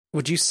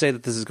Would you say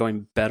that this is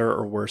going better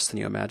or worse than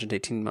you imagined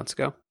 18 months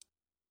ago?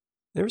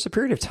 There was a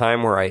period of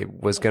time where I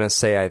was going to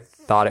say I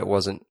thought it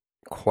wasn't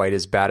quite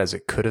as bad as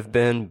it could have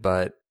been,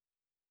 but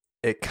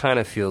it kind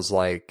of feels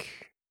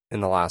like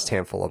in the last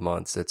handful of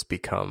months it's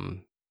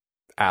become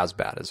as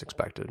bad as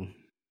expected.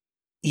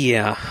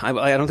 Yeah, I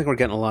don't think we're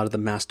getting a lot of the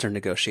master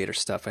negotiator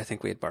stuff I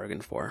think we had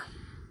bargained for.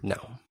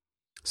 No.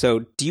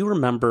 So do you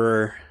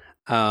remember,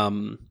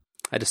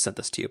 I just sent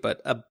this to you,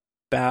 but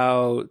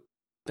about,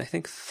 I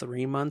think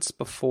 3 months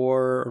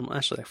before, or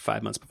actually like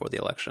 5 months before the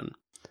election,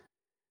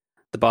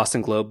 the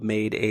Boston Globe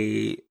made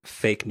a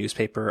fake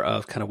newspaper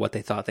of kind of what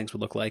they thought things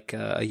would look like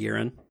a year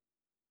in.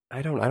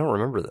 I don't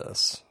remember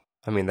this.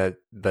 I mean, that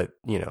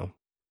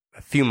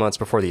a few months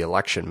before the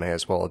election may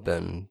as well have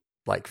been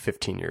like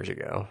 15 years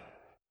ago.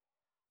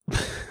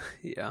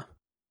 Yeah.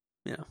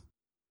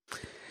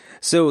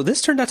 So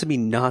this turned out to be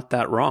not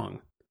that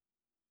wrong.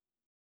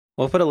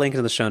 We'll put a link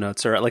in the show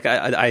notes, or like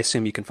I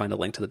assume you can find a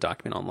link to the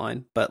document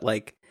online. But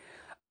like,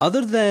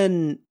 other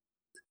than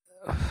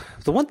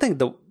the one thing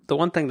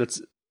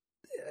that's,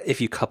 if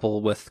you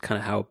couple with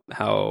kind of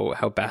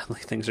how badly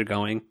things are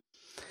going,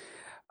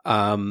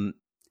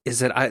 is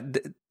that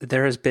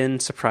there has been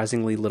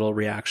surprisingly little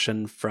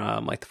reaction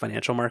from like the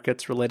financial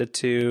markets related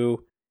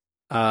to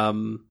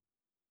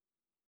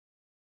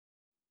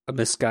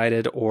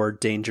misguided or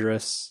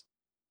dangerous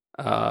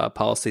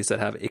policies that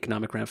have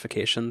economic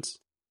ramifications.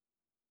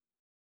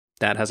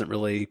 That hasn't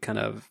really kind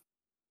of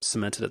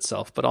cemented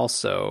itself, but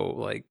also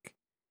like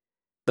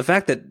the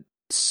fact that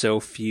so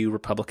few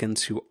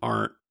Republicans who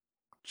aren't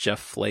Jeff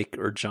Flake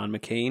or John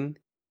McCain,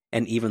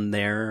 and even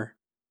their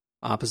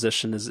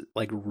opposition is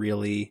like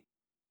really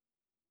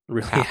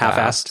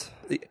half-assed.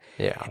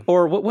 Yeah.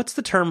 Or what's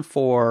the term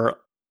for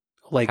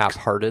like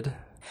half-hearted?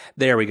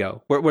 There we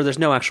go. Where there's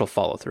no actual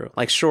follow through.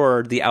 Like,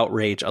 sure, the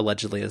outrage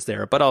allegedly is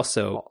there, but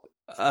also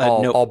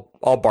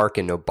all bark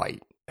and no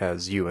bite,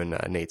 as you and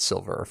Nate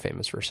Silver are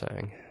famous for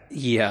saying.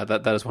 Yeah,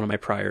 that is one of my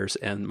priors,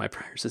 and my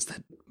priors is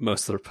that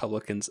most of the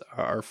Republicans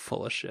are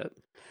full of shit.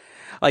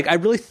 Like, I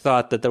really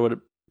thought that there would,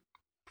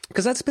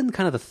 because that's been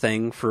kind of the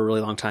thing for a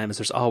really long time, is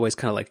there's always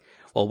kind of like,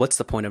 well, what's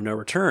the point of no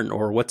return?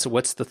 Or what's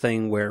the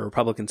thing where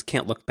Republicans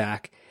can't look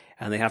back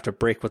and they have to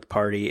break with the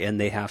party and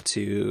they have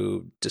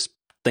to just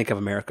think of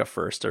America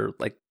first, or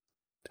like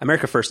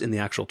America first in the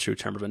actual true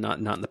term of it, not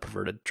in the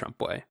perverted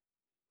Trump way.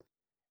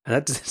 And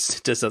that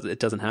just it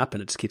doesn't happen.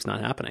 It just keeps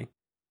not happening.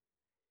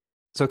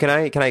 So can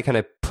I kind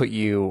of put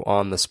you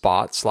on the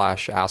spot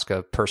 / ask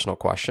a personal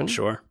question?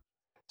 Sure.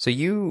 So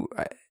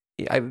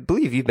I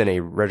believe you've been a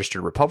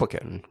registered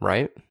Republican,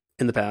 right?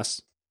 In the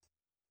past.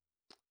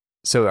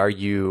 So are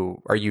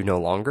you no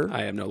longer?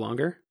 I am no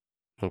longer.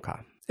 Okay.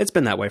 It's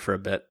been that way for a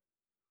bit.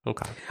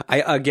 Okay.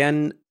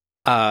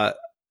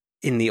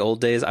 In the old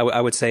days, I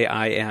would say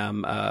I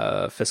am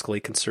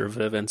fiscally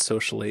conservative and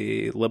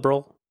socially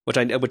liberal, which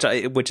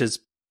has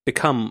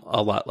become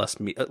a lot less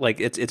like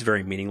it's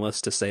very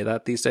meaningless to say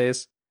that these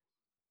days.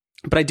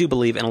 But I do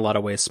believe in a lot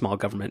of ways small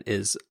government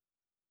is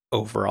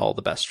overall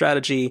the best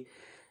strategy.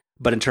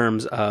 But in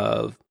terms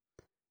of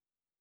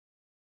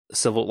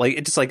civil, like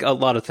it's just like a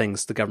lot of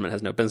things the government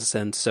has no business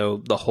in. So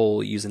the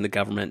whole using the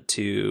government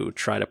to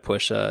try to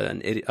push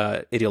an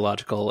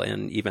ideological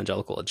and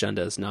evangelical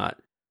agenda is not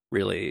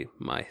really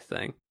my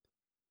thing.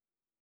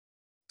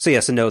 So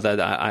yes, and know that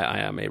I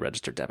am a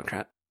registered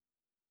Democrat.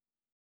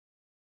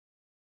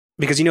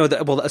 Because you know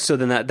that, well, so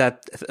then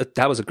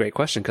that was a great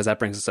question, because that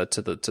brings us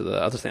to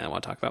the other thing I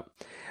want to talk about.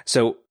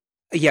 So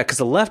yeah, because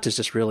the left is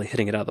just really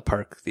hitting it out of the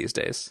park these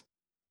days,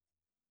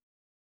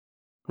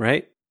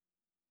 right?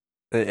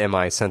 Am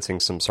I sensing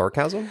some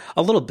sarcasm?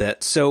 A little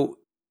bit. So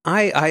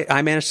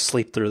I managed to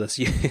sleep through this.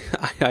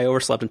 I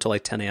overslept until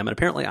like 10 a.m. and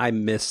apparently I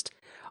missed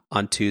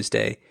on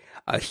Tuesday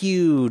a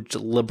huge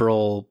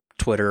liberal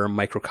Twitter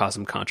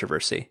microcosm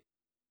controversy.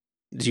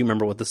 Do you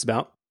remember what this is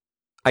about?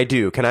 I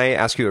do. Can I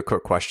ask you a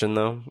quick question,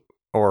 though?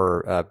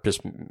 Or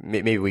just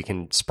maybe we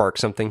can spark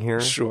something here?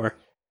 Sure.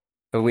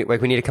 We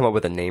need to come up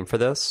with a name for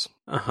this.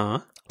 Uh-huh.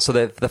 So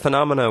the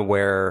phenomena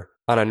where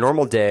on a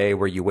normal day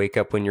where you wake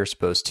up when you're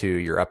supposed to,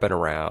 you're up and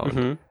around,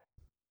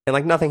 and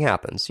like nothing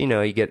happens. You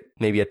know, you get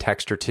maybe a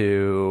text or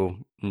two.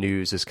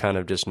 News is kind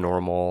of just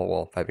normal.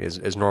 Well, I mean,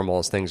 as normal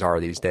as things are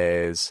these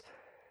days.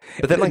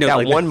 But then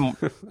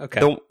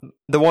okay.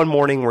 the one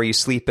morning where you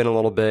sleep in a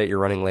little bit, you're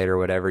running late or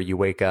whatever, you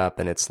wake up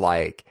and it's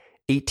like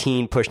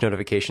 18 push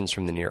notifications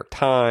from the New York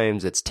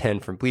Times. It's 10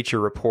 from Bleacher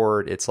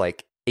Report. It's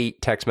like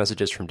 8 text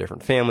messages from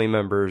different family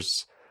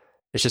members.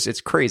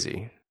 It's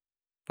crazy.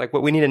 Like,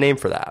 what we need a name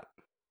for that.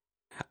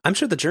 I'm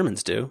sure the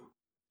Germans do.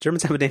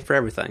 Germans have a name for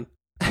everything.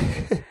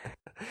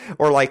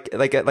 Or like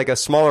a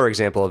smaller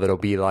example of it'll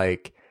be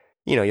like,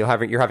 you know, you're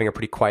having a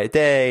pretty quiet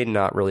day,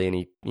 not really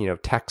any, you know,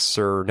 texts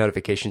or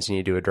notifications you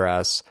need to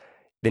address.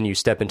 Then you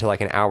step into like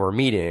an hour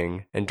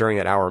meeting, and during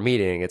that hour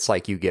meeting, it's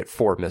like you get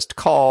 4 missed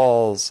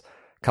calls,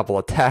 a couple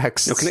of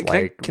texts. No,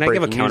 can I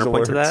give a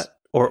counterpoint to that?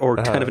 Or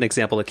kind of an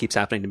example that keeps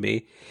happening to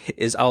me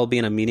is I'll be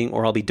in a meeting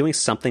or I'll be doing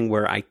something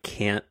where I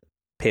can't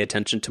pay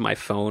attention to my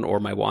phone or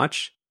my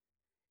watch.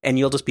 and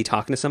you'll just be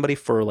talking to somebody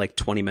for like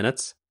 20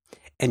 minutes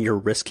and your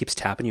wrist keeps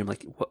tapping. You're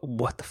like,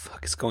 what the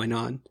fuck is going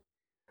on?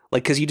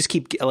 Like, cause you just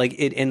keep like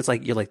it. And it's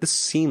like, you're like, this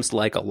seems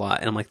like a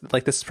lot. And I'm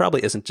like, this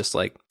probably isn't just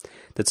like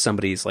that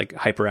somebody's like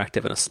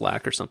hyperactive in a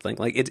Slack or something.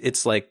 Like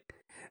it's like,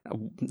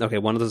 okay,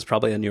 one of those is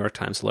probably a New York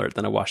Times alert,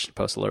 then a Washington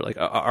Post alert. Like,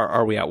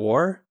 are we at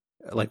war?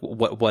 Like,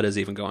 what is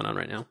even going on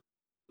right now?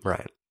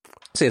 Right.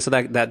 So yeah, so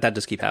that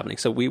just keep happening.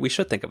 So we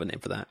should think of a name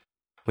for that.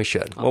 We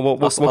should.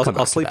 I'll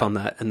sleep on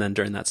that, and then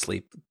during that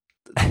sleep,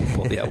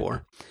 we'll be at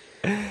war.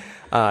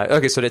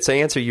 Okay, so to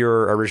answer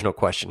your original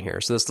question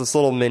here, so this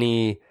little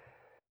mini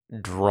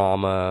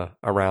drama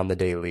around the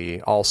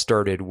Daily all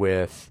started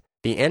with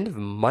the end of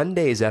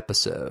Monday's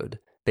episode.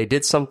 They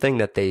did something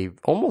that they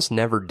almost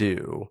never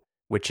do,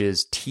 which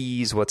is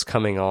tease what's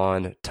coming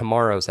on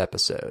tomorrow's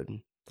episode.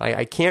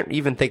 I can't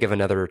even think of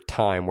another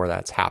time where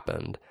that's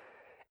happened.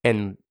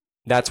 And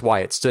that's why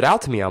it stood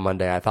out to me on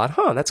Monday. I thought,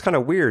 that's kind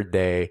of weird.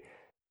 They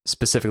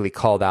specifically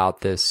called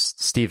out this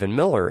Stephen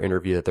Miller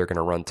interview that they're going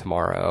to run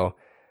tomorrow.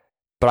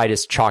 But I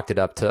just chalked it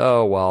up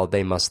to,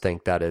 they must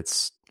think that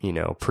it's,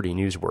 pretty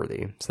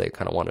newsworthy. So they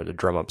kind of wanted to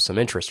drum up some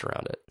interest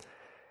around it.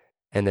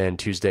 And then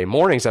Tuesday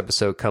morning's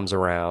episode comes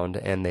around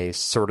and they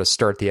sort of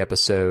start the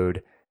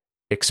episode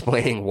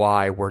explaining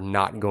why we're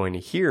not going to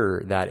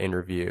hear that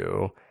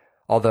interview.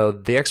 Although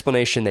the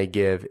explanation they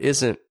give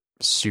isn't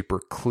super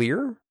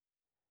clear.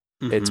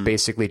 Mm-hmm. It's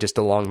basically just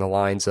along the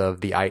lines of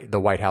the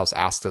White House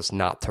asked us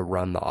not to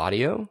run the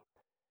audio.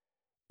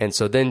 And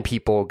so then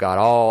people got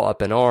all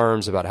up in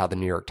arms about how the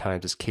New York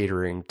Times is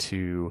catering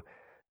to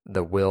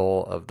the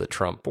will of the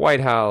Trump White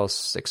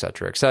House, et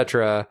cetera, et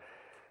cetera.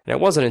 And it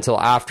wasn't until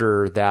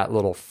after that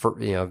little,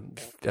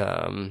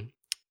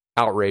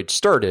 outrage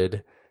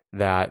started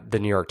that the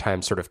New York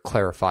Times sort of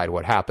clarified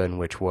what happened,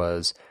 which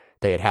was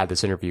they had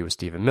this interview with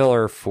Stephen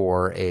Miller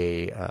for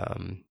a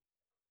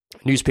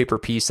newspaper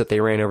piece that they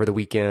ran over the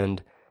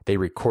weekend. They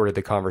recorded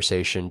the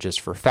conversation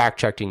just for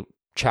fact-checking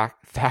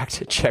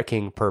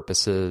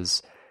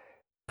purposes.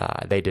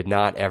 They did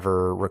not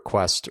ever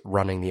request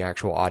running the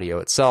actual audio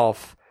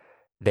itself.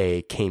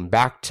 They came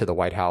back to the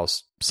White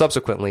House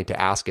subsequently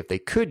to ask if they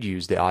could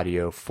use the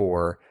audio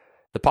for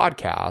the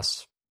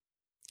podcast,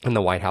 and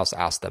the White House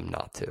asked them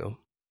not to.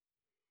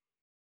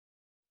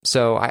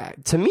 So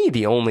to me,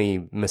 the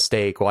only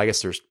mistake, I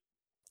guess there's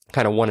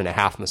kind of one and a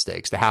half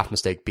mistakes. The half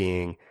mistake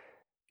being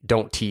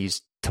don't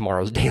tease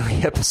tomorrow's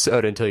Daily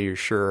episode until you're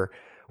sure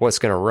what's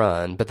going to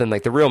run. But then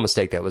like the real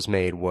mistake that was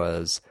made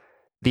was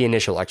the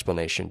initial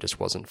explanation just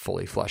wasn't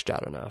fully fleshed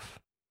out enough.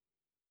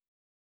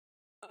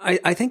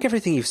 I think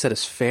everything you've said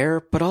is fair,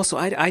 but also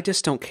I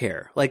just don't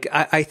care. Like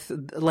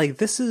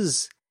this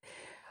is,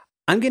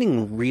 I'm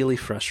getting really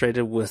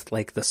frustrated with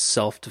like the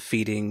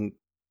self-defeating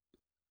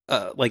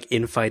like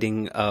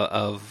infighting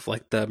of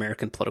like the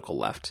American political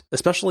left,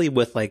 especially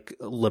with like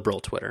liberal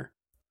Twitter,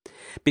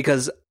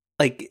 because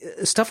like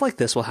stuff like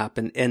this will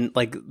happen, and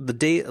like the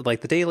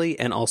Daily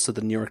and also the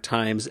New York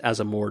Times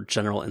as a more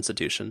general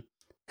institution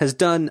has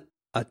done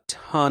a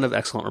ton of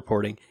excellent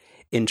reporting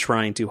in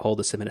trying to hold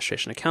this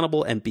administration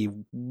accountable and be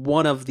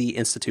one of the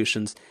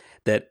institutions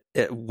that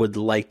would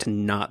like to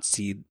not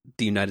see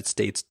the United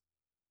States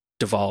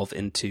devolve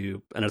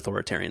into an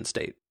authoritarian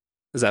state.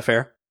 Is that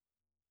fair?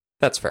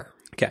 That's fair.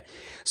 Okay.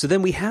 So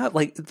then we have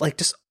like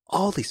just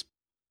all these,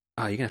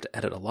 you're gonna have to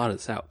edit a lot of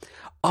this out.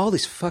 All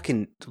these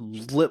fucking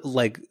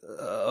like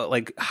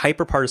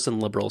hyper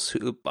partisan liberals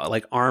who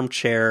like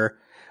armchair,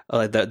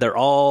 they're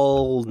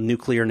all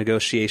nuclear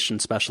negotiation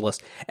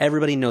specialists.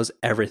 Everybody knows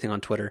everything on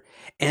Twitter.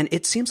 And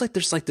it seems like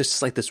there's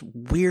this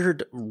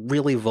weird,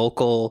 really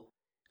vocal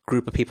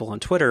group of people on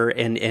Twitter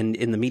and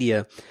in the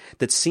media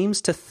that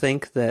seems to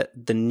think that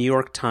the New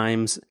York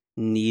Times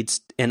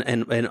needs, and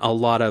a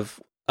lot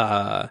of,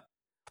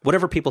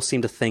 whatever people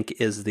seem to think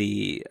is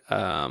the,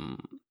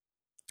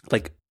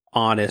 like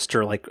honest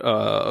or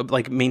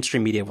like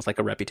mainstream media with like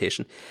a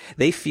reputation.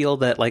 They feel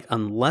that like,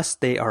 unless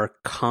they are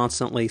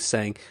constantly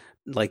saying,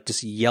 like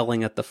just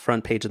yelling at the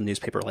front page of the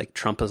newspaper, like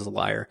Trump is a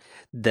liar,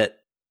 that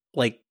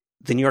like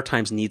the New York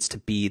Times needs to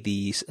be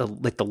the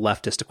like the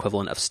leftist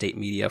equivalent of state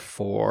media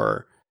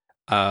for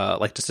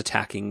like just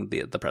attacking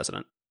the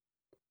president.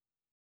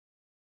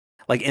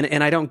 Like,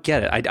 and I don't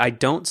get it. I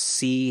don't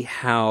see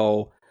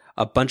how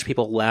a bunch of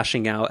people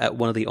lashing out at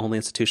one of the only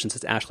institutions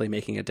that's actually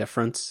making a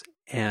difference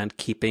and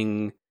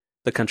keeping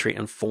the country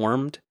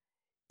informed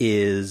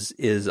is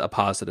a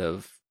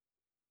positive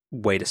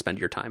way to spend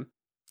your time.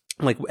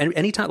 Like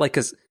anytime, like,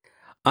 because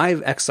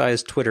I've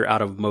excised Twitter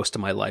out of most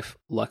of my life,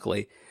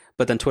 luckily,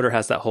 but then Twitter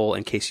has that whole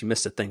in case you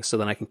missed it thing, so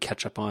then I can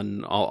catch up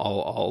on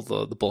all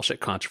the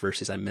bullshit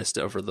controversies I missed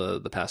over the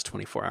past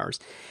 24 hours.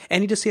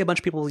 And you just see a bunch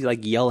of people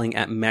like yelling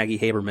at Maggie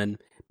Haberman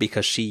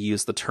because she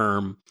used the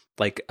term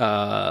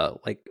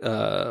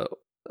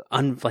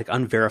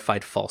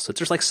unverified falsehoods.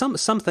 There's like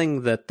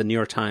something that the New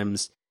York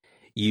Times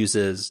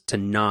uses to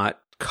not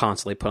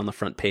constantly put on the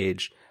front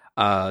page,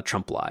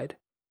 Trump lied.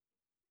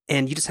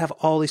 And you just have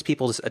all these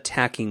people just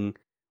attacking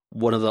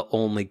one of the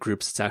only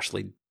groups that's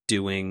actually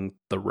doing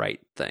the right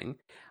thing.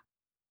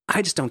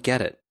 I just don't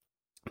get it.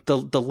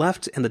 the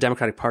left and the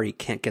Democratic Party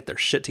can't get their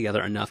shit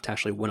together enough to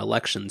actually win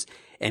elections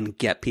and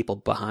get people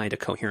behind a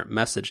coherent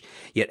message.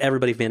 Yet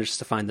everybody manages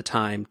to find the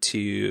time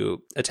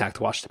to attack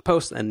the Washington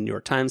Post and the New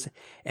York Times,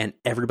 and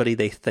everybody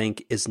they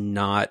think is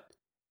not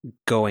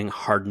going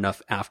hard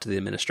enough after the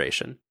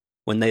administration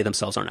when they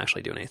themselves aren't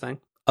actually doing anything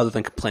other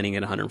than complaining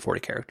in 140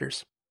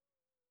 characters.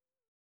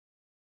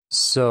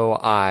 So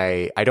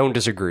I don't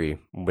disagree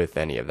with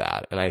any of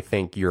that. And I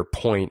think your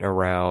point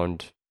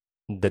around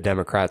the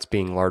Democrats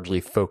being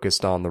largely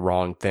focused on the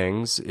wrong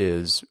things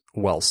is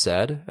well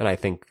said. And I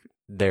think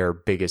their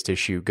biggest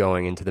issue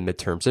going into the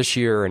midterms this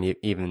year and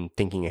even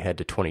thinking ahead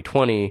to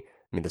 2020, I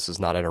mean, this is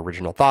not an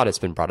original thought. It's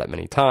been brought up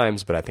many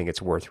times, but I think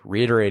it's worth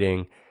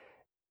reiterating.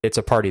 It's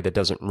a party that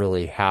doesn't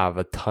really have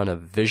a ton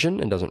of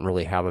vision and doesn't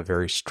really have a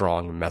very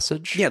strong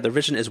message. Yeah, their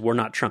vision is we're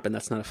not Trump, and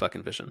that's not a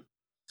fucking vision.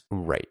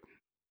 Right.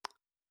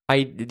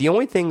 The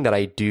only thing that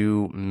I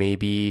do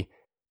maybe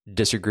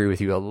disagree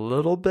with you a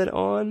little bit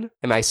on,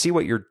 and I see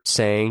what you're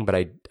saying, but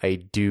I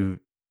do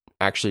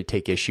actually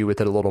take issue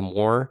with it a little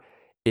more,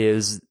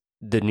 is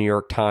the New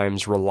York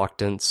Times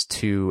reluctance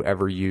to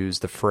ever use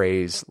the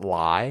phrase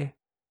lie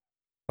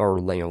or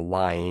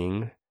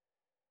lying.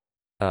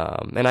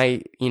 And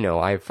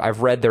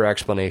I've read their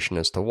explanation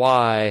as to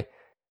why.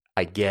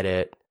 I get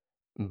it,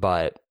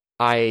 but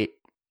I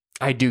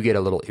do get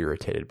a little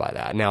irritated by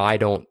that. Now, I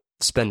don't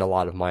spend a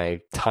lot of my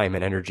time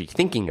and energy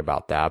thinking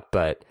about that,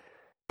 but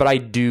I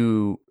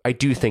do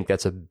think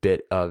that's a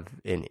bit of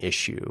an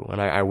issue,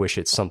 and I wish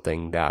it's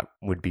something that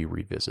would be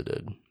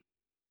revisited.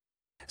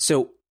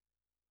 So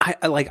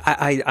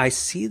I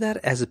see that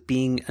as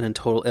being an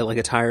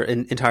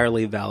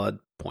entirely valid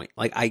point.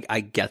 Like I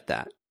get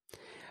that.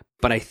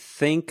 But I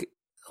think,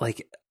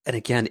 like, and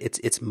again,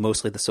 it's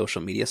mostly the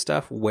social media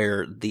stuff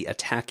where the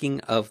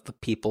attacking of the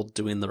people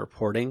doing the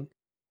reporting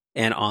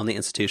and on the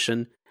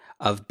institution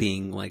of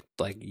being like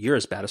you're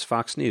as bad as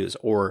Fox News,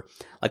 or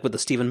like with the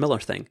Stephen Miller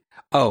thing.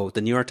 Oh, the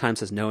New York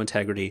Times has no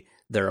integrity.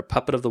 They're a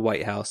puppet of the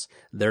White House.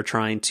 They're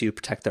trying to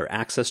protect their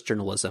access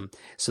journalism,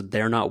 so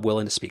they're not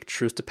willing to speak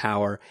truth to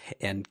power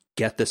and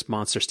get this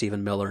monster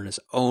Stephen Miller in his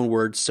own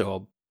words, so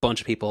a bunch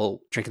of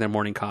people drinking their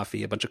morning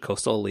coffee, a bunch of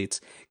coastal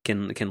elites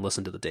can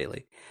listen to the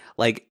Daily.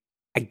 Like,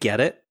 I get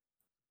it,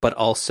 but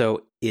also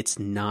it's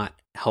not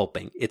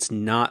helping. It's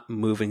not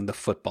moving the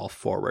football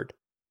forward.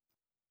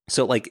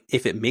 So, like,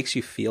 if it makes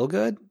you feel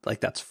good,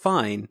 like, that's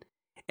fine,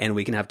 and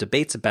we can have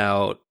debates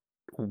about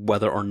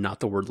whether or not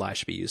the word lie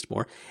should be used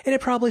more, and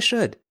it probably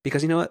should,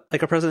 because you know what?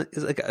 Like, our president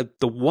is like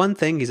the one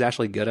thing he's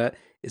actually good at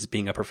is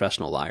being a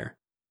professional liar.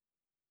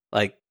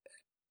 Like,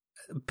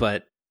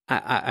 but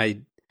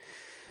I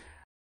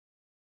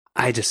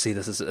just see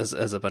this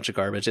as a bunch of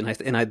garbage, and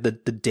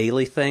the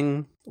Daily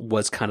thing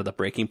was kind of the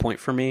breaking point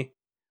for me,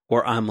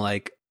 where I'm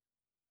like,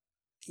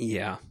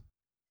 yeah,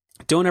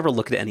 don't ever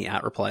look at any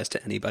 @ replies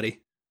to anybody.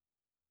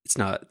 It's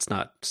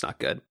not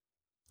good.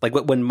 Like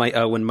when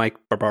Mike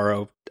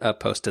Barbaro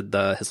posted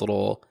his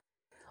little,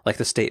 like,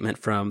 the statement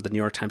from the New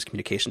York Times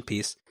communication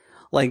piece,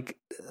 like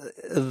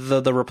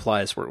the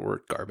replies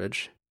were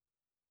garbage.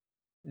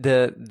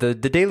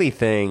 The Daily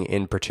thing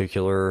in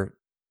particular,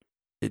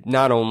 it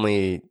not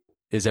only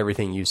is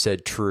everything you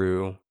said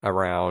true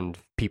around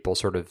people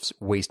sort of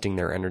wasting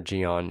their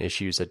energy on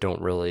issues that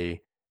don't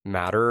really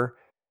matter,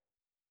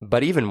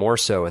 but even more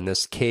so in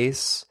this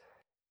case,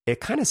 it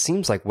kind of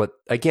seems like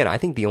I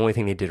think the only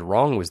thing they did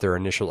wrong was their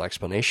initial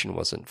explanation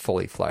wasn't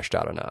fully fleshed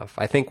out enough.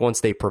 I think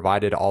once they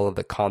provided all of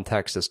the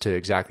context as to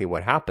exactly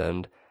what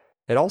happened,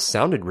 it all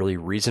sounded really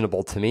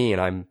reasonable to me,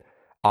 and I'm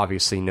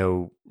obviously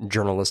no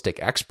journalistic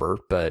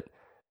expert, but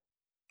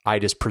I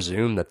just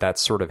presume that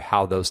that's sort of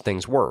how those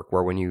things work,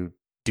 where when you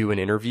do an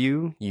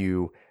interview,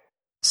 you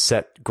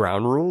set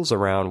ground rules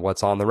around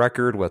what's on the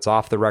record, what's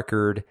off the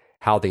record,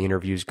 how the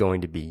interview is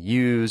going to be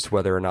used,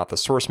 whether or not the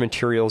source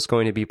material is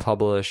going to be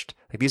published.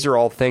 Like, these are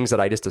all things that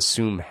I just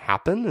assume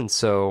happen. And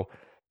so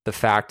the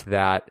fact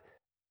that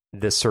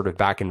this sort of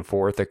back and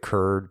forth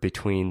occurred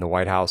between the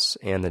White House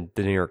and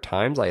the New York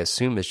Times, I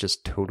assume is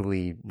just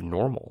totally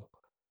normal.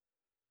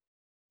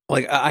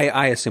 Like,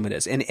 I assume it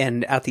is.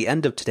 And at the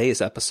end of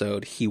today's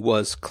episode, he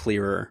was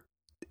clearer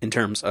in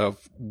terms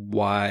of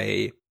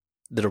why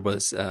there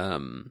was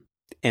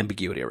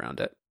ambiguity around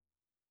it.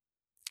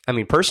 I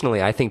mean,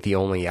 personally, I think the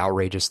only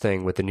outrageous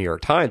thing with the New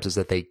York Times is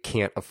that they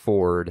can't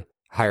afford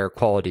higher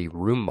quality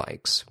room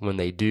mics when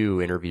they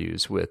do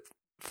interviews with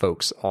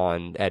folks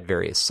at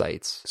various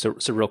sites. So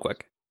real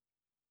quick,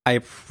 I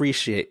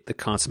appreciate the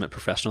consummate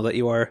professional that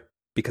you are,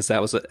 because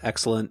that was an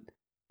excellent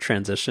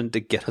transition to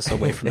get us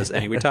away from this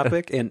angry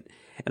topic, and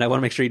I want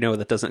to make sure you know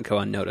that doesn't go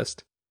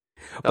unnoticed.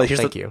 But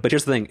thank you. But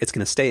here's the thing: it's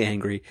going to stay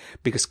angry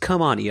because,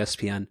 come on,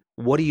 ESPN,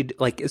 what do you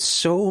like? It's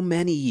so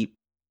many.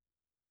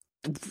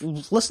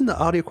 Listen to the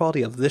audio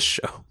quality of this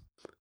show.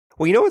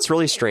 Well, you know what's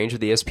really strange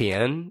with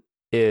ESPN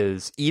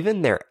is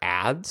even their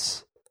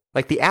ads,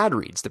 like the ad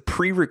reads, the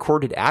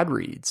pre-recorded ad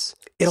reads.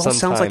 It all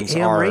sounds like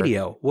AM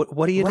radio.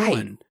 What are you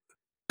doing?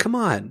 Come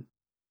on,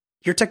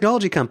 you're a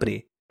technology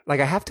company. Like,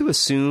 I have to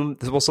assume.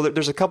 Well, so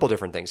there's a couple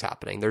different things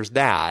happening. There's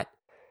that,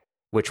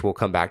 which we'll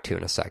come back to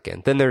in a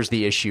second. Then there's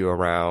the issue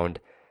around,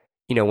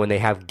 when they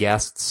have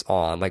guests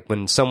on, like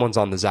when someone's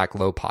on the Zach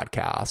Lowe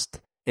podcast,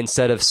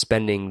 instead of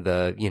spending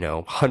the,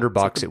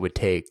 $100 it would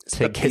take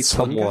to get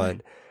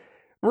someone.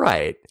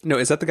 Right. No,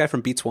 is that the guy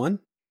from Beats One?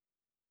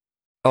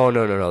 Oh,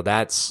 no.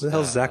 That's... Who the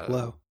hell's Zach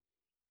Lowe?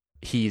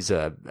 He's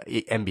a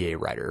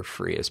NBA writer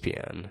for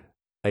ESPN.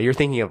 You're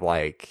thinking of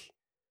like...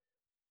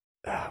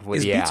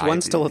 is Beats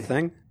One still a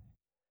thing?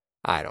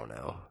 I don't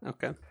know.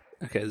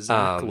 Okay,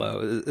 Zach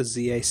Lowe.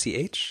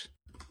 Z-A-C-H?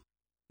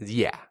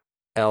 Yeah.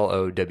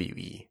 Lowe.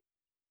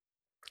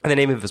 And the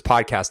name of his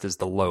podcast is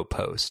The Lowe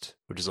Post,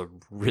 which is a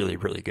really,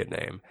 really good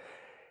name.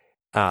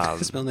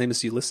 His middle name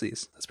is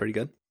Ulysses. That's pretty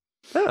good.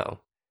 Oh.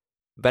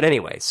 But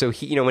anyway, so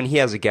he, when he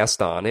has a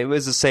guest on, it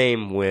was the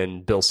same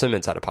when Bill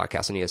Simmons had a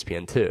podcast on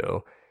ESPN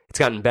too. It's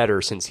gotten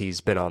better since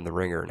he's been on The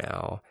Ringer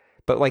now.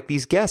 But like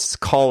these guests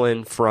call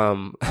in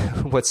from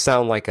what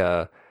sound like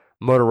a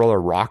Motorola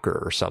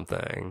rocker or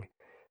something,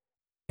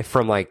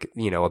 from like,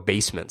 a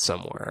basement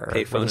somewhere.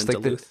 Payphone in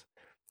like Duluth.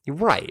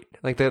 Right.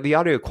 Like the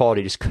audio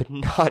quality just could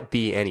not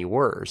be any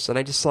worse. And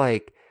I just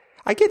like,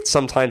 I get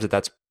sometimes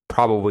that's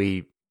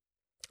probably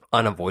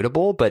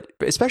unavoidable, but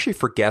especially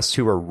for guests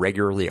who are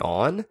regularly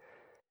on,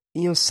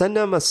 send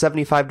them a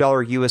 $75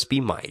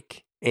 USB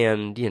mic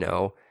and,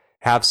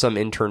 have some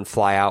intern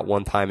fly out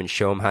one time and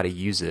show them how to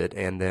use it.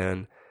 And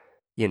then,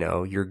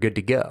 you're good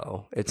to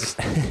go. It's,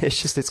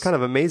 it's kind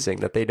of amazing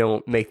that they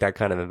don't make that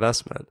kind of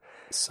investment.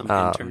 Some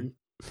intern.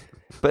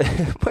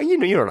 But you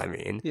know what I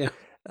mean? Yeah.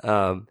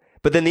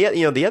 But then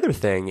the other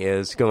thing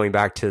is going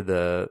back to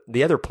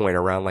the other point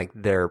around like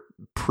their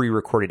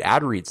pre-recorded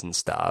ad reads and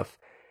stuff.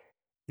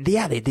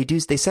 Yeah,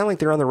 they sound like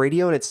they're on the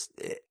radio, and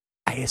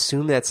I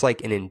assume that's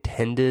like an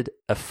intended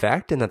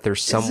effect, and that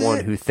there's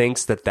someone who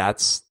thinks that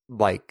that's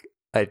like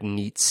a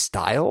neat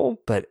style,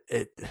 but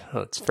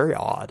it's very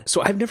odd.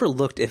 So I've never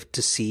looked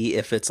to see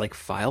if it's like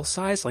file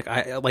size.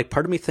 Like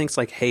part of me thinks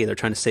like, hey, they're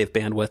trying to save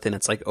bandwidth, and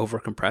it's like over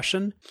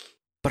compression.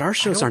 But our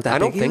shows aren't that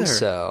big either. I don't think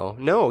so.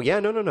 No.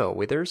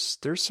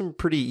 There's some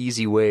pretty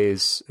easy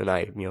ways, and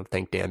I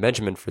thank Dan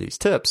Benjamin for these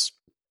tips,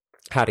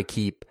 how to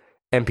keep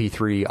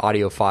MP3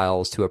 audio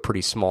files to a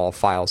pretty small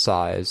file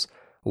size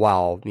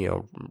while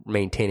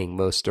maintaining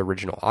most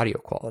original audio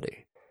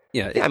quality.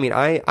 Yeah. I mean,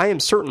 I am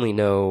certainly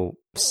no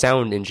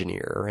sound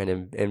engineer,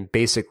 and am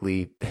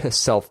basically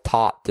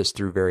self-taught this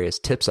through various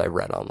tips I've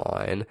read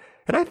online,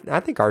 and I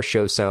think our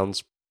show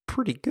sounds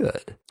pretty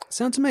good.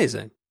 Sounds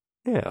amazing.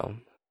 Yeah.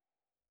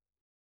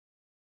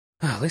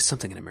 Oh, at least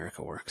something in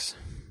America works.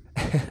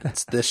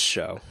 It's this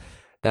show.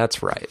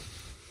 That's right.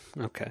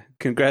 Okay.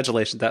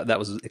 Congratulations. That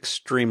was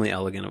extremely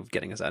elegant of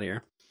getting us out of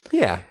here.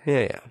 Yeah.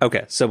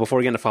 Okay, so before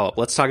we get into follow-up,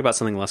 let's talk about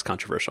something less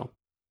controversial.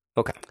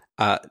 Okay.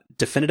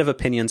 Definitive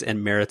opinions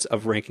and merits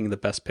of ranking the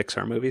best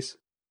Pixar movies.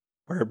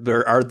 Where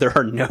there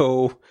are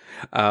no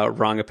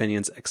wrong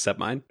opinions except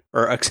mine.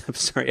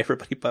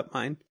 Everybody but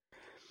mine.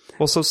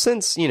 Well, so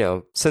since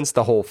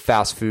the whole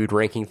fast food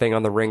ranking thing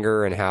on The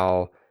Ringer and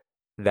how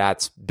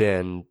that's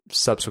been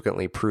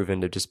subsequently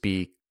proven to just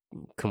be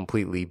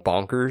completely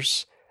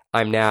bonkers,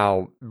 I'm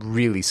now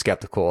really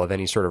skeptical of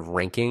any sort of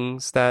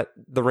rankings that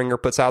The Ringer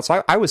puts out.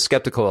 So I was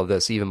skeptical of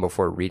this even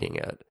before reading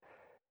it.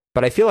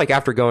 But I feel like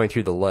after going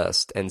through the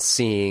list and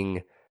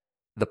seeing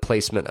the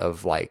placement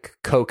of like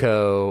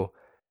Coco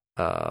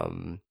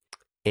and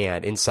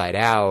Inside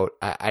Out,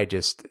 I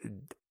just...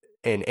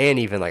 And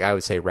even like I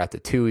would say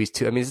Ratatouille's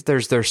too. I mean,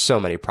 there's so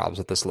many problems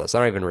with this list. I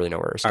don't even really know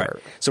where to start. All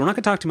right. So we're not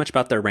going to talk too much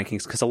about their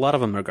rankings because a lot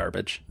of them are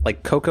garbage.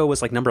 Like Coco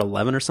was like number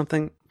 11 or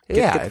something.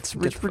 It's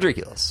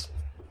ridiculous.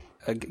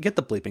 Get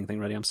the bleeping thing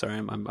ready. I'm sorry.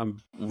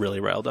 I'm really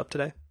riled up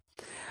today.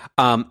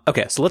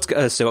 Okay. So let's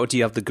go. So do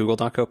you have the Google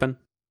Doc open?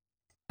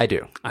 I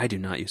do. I do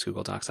not use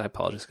Google Docs. I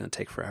apologize. It's going to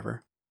take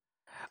forever.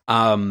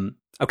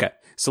 Okay.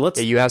 So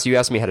let's. Yeah, you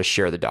asked me how to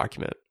share the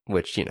document,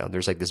 which,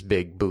 there's like this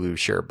big blue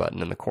share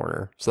button in the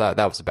corner. So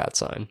that was a bad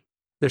sign.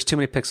 There's too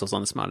many pixels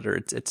on this monitor.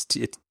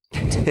 It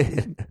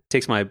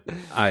takes my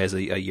eyes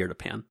a year to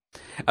pan.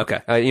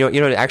 Okay.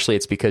 Actually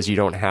it's because you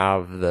don't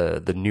have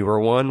the newer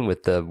one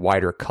with the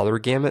wider color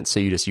gamut. So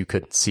you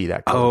couldn't see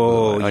that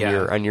color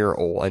on your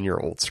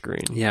old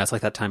screen. Yeah. It's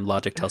like that time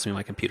Logic tells me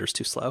my computer's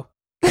too slow.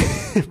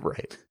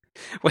 Right.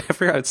 Wait, I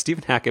forgot.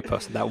 Stephen Hackett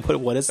posted that.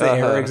 What is the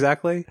error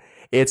exactly?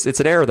 It's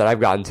an error that I've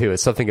gotten to.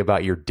 It's something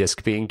about your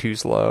disk being too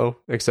slow.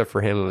 Except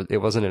for him, it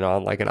wasn't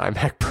on like an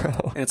iMac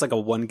Pro. And it's like a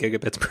 1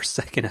 gigabits per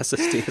second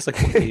SSD. It's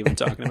like, what are you even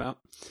talking about?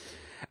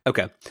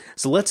 Okay,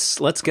 so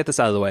let's get this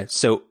out of the way.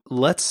 So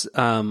let's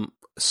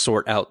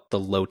sort out the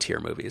low tier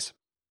movies.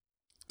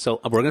 So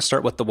we're going to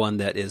start with the one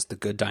that is The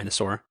Good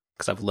Dinosaur,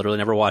 because I've literally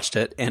never watched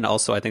it, and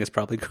also I think it's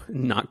probably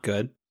not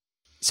good.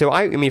 So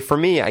I mean, for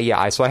me,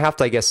 so I have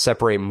to, I guess,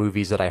 separate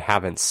movies that I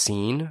haven't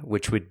seen,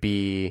 which would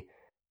be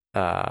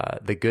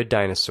The Good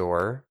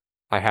Dinosaur.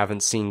 I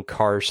haven't seen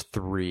Cars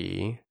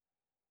 3.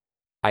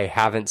 I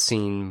haven't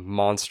seen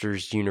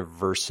Monsters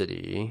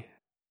University.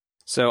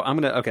 So I'm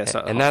gonna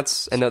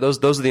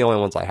those are the only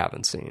ones I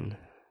haven't seen.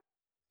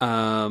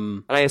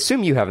 And I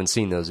assume you haven't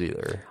seen those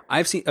either.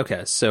 I've seen.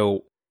 Okay,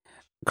 so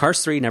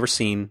Cars 3 never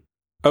seen.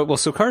 Oh, well,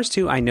 so Cars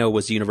 2 I know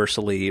was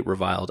universally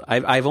reviled.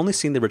 I've only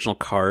seen the original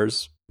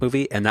Cars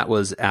movie, and that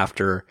was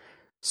after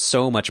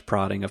so much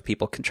prodding of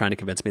people trying to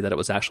convince me that it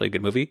was actually a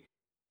good movie,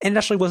 and it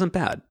actually wasn't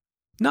bad.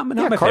 Not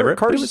my favorite.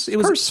 Cars, it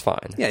was Cars is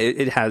fine. Yeah,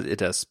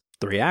 it has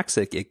 3 acts.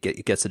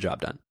 It gets the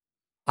job done.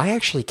 I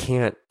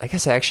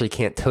guess I actually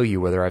can't tell you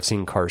whether I've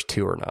seen Cars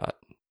 2 or not.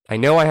 I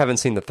know I haven't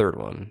seen the third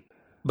one.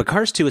 But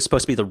Cars 2 is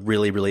supposed to be the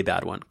really, really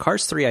bad one.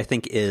 Cars 3, I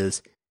think,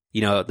 is,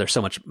 there's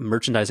so much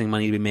merchandising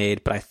money to be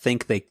made, but I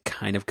think they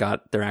kind of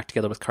got their act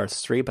together with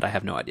Cars 3, but I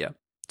have no idea.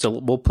 So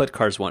we'll put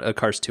Cars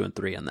 2 and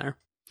 3 in there.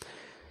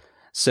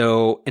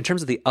 So in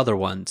terms of the other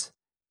ones,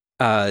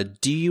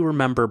 do you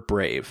remember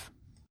Brave?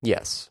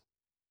 Yes.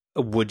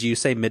 Would you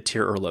say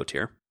mid-tier or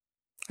low-tier?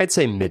 I'd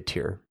say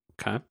mid-tier.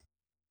 Okay. All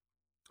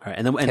right.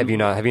 And then have you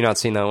not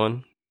seen that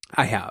one?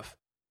 I have.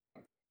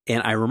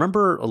 And I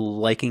remember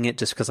liking it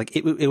just because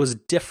it was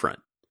different.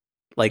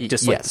 Like the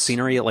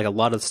scenery, like a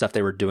lot of the stuff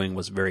they were doing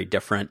was very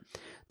different.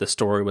 The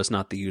story was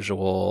not the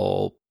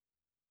usual.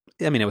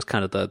 I mean, it was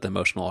kind of the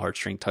emotional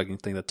heartstring tugging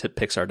thing that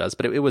Pixar does,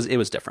 but it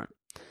was different.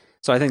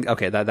 So I think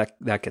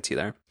that gets you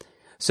there.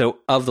 So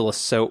of the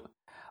list,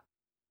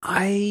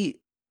 I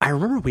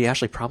remember we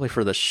actually probably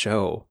for the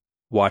show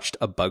watched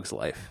A Bug's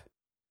Life.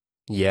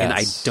 Yes. And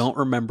I don't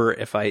remember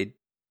if I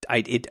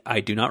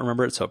do not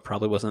remember it, so it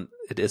probably wasn't.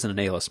 It isn't an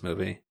A-list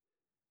movie.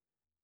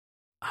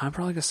 I'm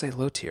probably gonna say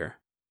low tier.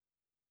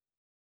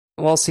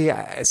 Well,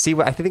 I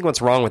think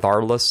what's wrong with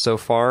our list so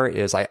far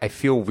is I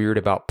feel weird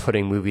about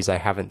putting movies I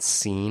haven't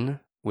seen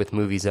with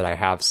movies that I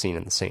have seen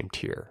in the same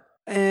tier.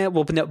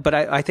 Well, but no, but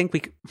I think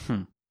we.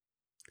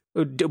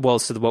 Well,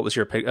 so what was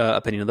your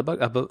opinion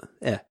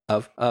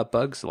of A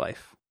Bug's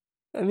Life?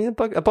 I mean,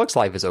 A Bug's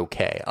Life is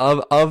okay.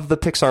 Of the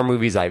Pixar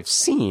movies I've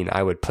seen,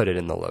 I would put it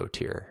in the low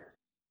tier.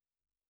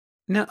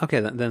 No, okay,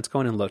 then it's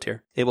going in low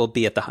tier. It will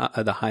be at the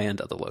high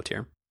end of the low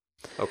tier.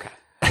 Okay.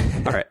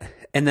 All right.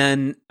 And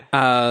then,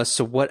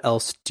 so what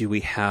else do we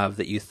have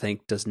that you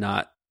think does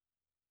not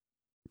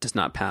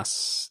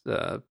pass,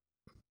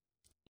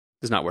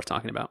 is not worth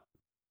talking about?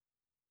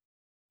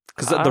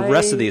 Because the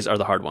rest of these are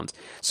the hard ones.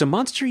 So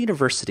Monster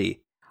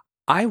University,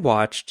 I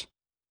watched,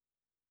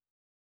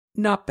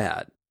 not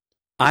bad.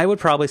 I would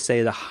probably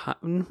say the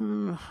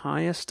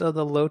highest of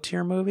the low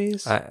tier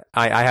movies. I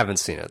haven't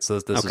seen it, so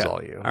this is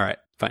all you. All right,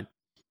 fine.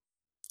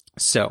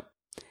 So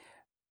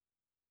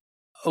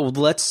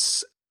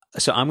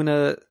I'm going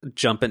to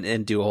jump in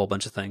and do a whole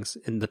bunch of things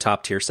in the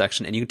top tier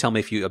section, and you can tell me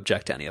if you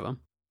object to any of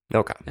them.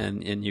 Okay.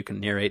 And you can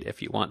narrate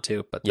if you want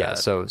to, but yeah.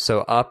 So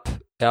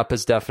Up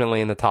is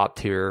definitely in the top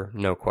tier,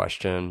 no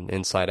question.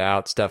 Inside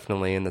Out's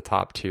definitely in the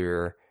top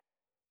tier.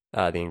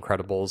 The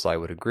Incredibles, I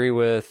would agree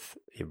with.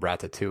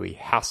 Ratatouille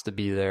has to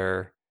be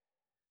there.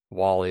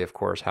 WALL-E, of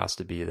course, has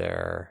to be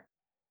there.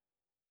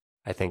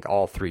 I think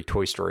all 3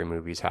 Toy Story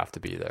movies have to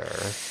be there.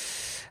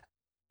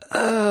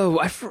 Oh,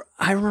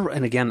 I remember,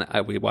 and again,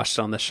 we watched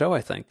it on the show,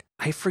 I think.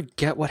 I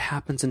forget what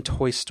happens in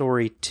Toy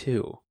Story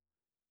 2.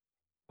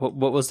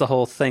 What was the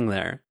whole thing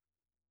there?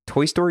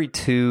 Toy Story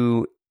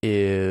 2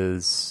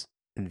 is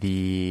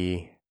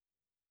the...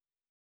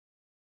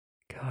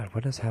 God,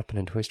 what does happen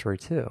in Toy Story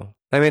 2?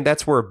 I mean,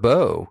 that's where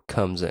Bo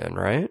comes in,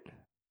 right?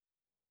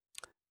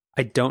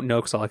 I don't know,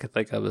 because all I could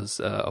think of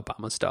is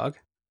Obama's dog.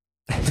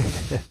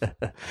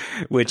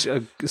 Which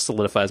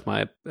solidifies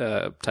my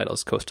title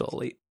as Coastal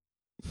Elite.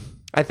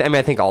 I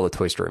think all the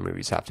Toy Story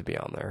movies have to be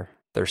on there.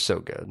 They're so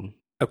good.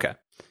 Okay.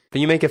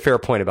 But you make a fair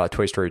point about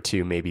Toy Story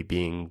 2 maybe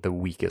being the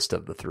weakest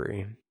of the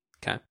 3.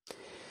 Okay.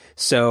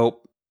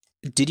 So,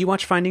 did you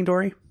watch Finding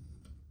Dory?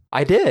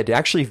 I did,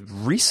 actually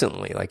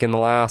recently, like in the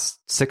last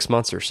 6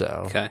 months or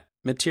so. Okay.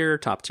 Mid-tier or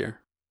top tier?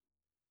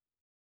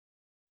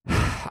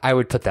 I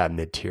would put that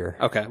mid-tier.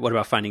 Okay. What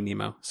about Finding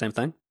Nemo? Same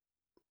thing?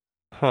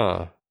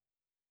 Huh.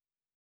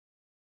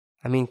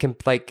 I mean,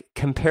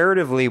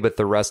 comparatively with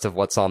the rest of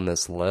what's on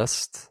this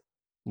list,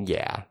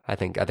 yeah, I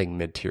think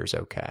mid-tier is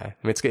okay. I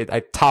mean,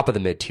 it's top of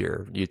the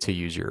mid-tier, to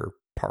use your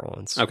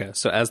parlance. Okay,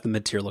 so as the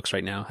mid-tier looks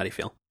right now, how do you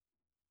feel?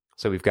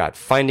 So we've got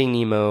Finding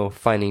Nemo,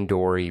 Finding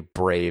Dory,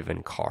 Brave,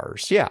 and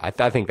Cars. Yeah,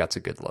 I think that's a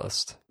good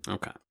list.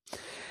 Okay.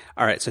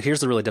 All right, so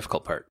here's the really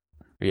difficult part.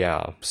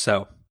 Yeah.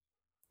 So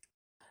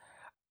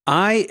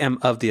I am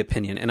of the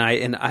opinion, and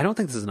I don't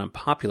think this is an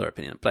unpopular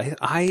opinion, but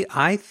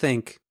I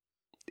think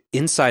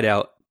Inside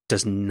Out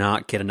does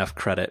not get enough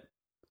credit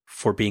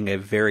for being a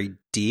very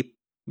deep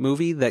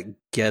movie that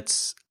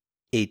gets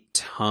a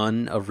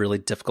ton of really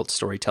difficult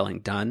storytelling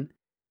done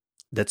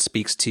that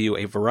speaks to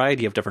a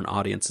variety of different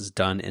audiences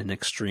done in an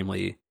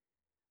extremely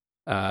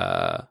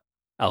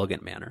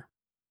elegant manner.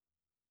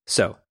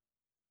 So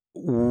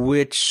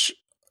this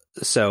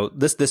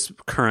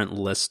current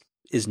list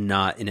is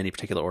not in any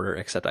particular order,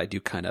 except I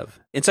do kind of...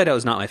 Inside Out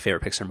is not my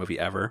favorite Pixar movie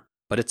ever,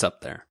 but it's up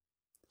there.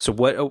 So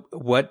what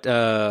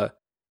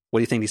do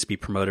you think needs to be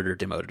promoted or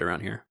demoted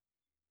around here?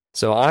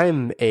 So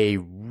I'm a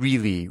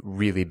really,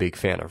 really big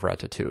fan of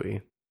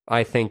Ratatouille.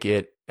 I think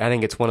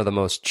it's one of the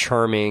most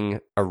charming,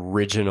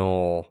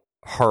 original,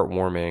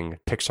 heartwarming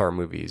Pixar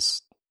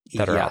movies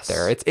that are out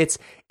there.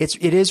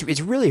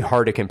 It's really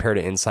hard to compare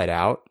to Inside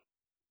Out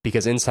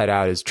because Inside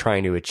Out is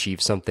trying to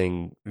achieve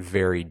something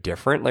very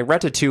different. Like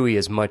Ratatouille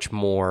is much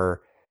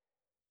more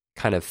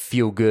kind of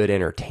feel-good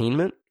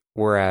entertainment,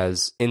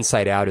 whereas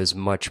Inside Out is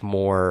much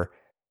more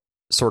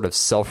sort of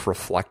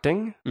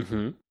self-reflecting.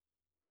 Mm-hmm.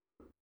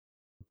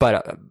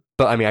 But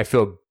I mean, I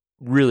feel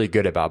really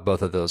good about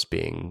both of those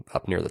being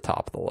up near the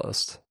top of the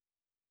list.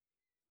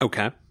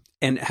 Okay.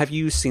 And have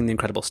you seen The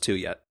Incredibles 2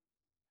 yet?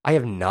 I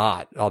have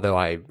not, although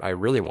I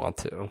really want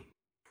to.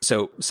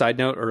 So, side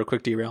note or a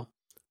quick derail.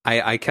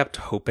 I kept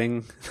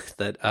hoping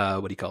that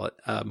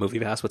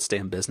MoviePass would stay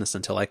in business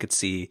until I could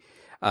see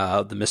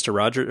the Mr.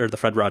 Rogers or the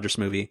Fred Rogers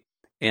movie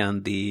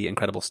and The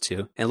Incredibles 2.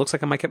 And it looks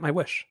like I might get my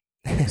wish.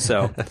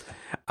 So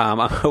I'm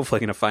hopefully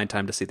going to find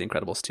time to see The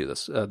Incredibles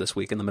 2 this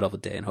week in the middle of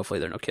the day, and hopefully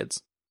there are no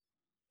kids.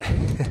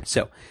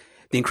 So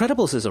The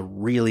Incredibles is a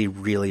really,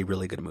 really,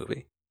 really good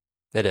movie.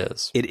 It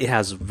is. It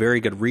has very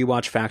good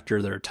rewatch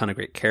factor. There are a ton of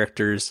great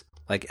characters.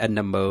 Like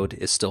Edna Mode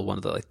is still one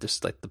of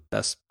the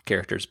best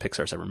characters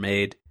Pixar's ever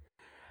made.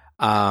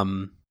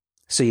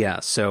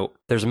 So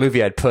there's a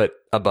movie I'd put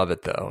above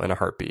it though in a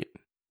heartbeat.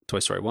 Toy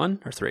Story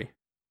 1 or 3?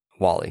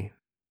 WALL-E.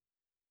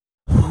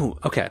 Ooh,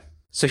 okay.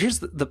 So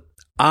here's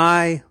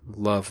I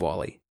love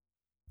WALL-E.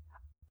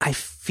 I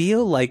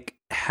feel like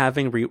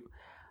having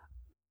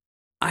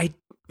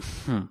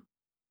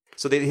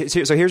So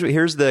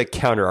here's the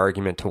counter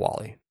argument to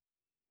WALL-E.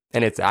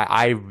 And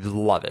I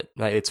love it.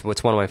 It's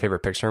one of my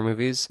favorite Pixar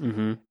movies.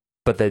 Mm-hmm.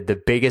 But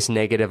the biggest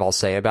negative I'll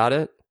say about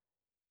it,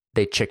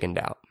 they chickened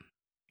out.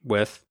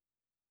 With?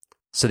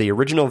 So the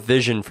original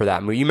vision for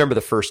that movie, you remember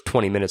the first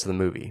 20 minutes of the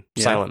movie,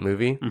 silent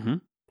movie? Mm-hmm.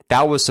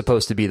 That was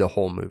supposed to be the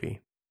whole movie.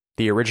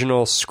 The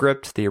original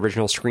script, the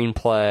original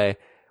screenplay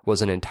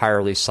was an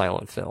entirely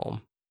silent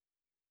film.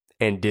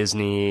 And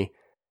Disney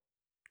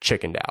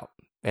chickened out.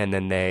 And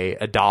then they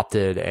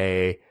adopted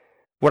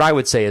what I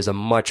would say is a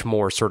much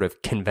more sort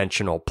of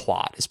conventional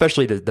plot,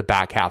 especially the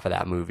back half of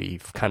that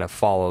movie kind of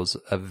follows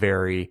a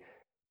very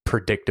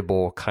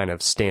predictable kind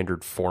of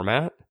standard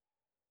format.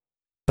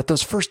 But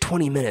those first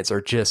 20 minutes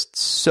are just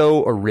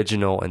so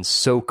original and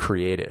so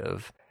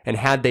creative. And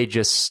had they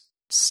just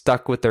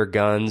stuck with their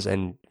guns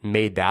and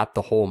made that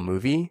the whole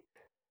movie,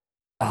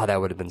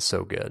 that would have been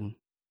so good.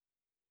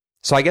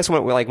 So I guess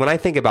when I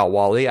think about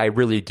WALL-E, I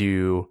really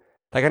do.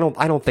 Like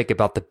I don't think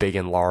about the big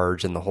and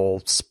large and the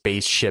whole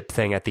spaceship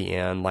thing at the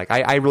end. Like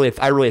I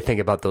really think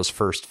about those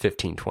first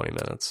 15, 20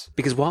 minutes.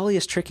 Because WALL-E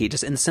is tricky,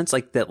 just in the sense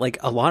like that, like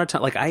a lot of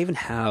time, like I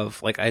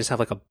just have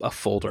like a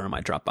folder in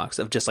my Dropbox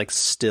of just like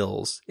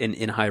stills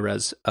in high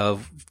res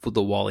of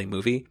the WALL-E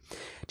movie,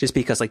 just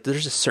because like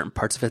there's just certain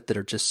parts of it that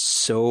are just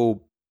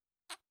so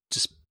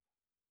just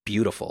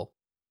beautiful.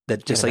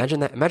 That just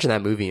imagine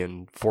that movie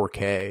in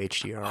 4K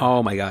HDR.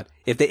 Oh my god!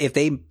 If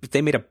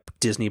they made a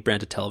Disney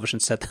branded television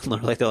set that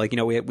literally they're like,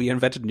 we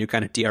invented a new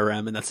kind of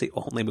DRM and that's the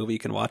only movie you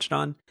can watch it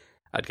on,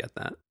 I'd get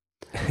that.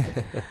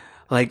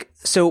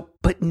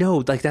 But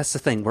no, like that's the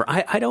thing where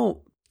I don't.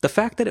 The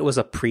fact that it was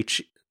a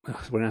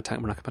we're not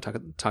going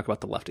to talk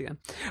about the left again,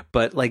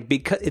 but like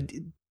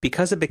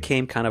because it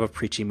became kind of a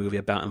preachy movie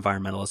about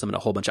environmentalism and a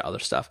whole bunch of other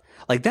stuff,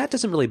 like that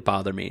doesn't really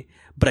bother me.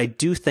 But I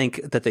do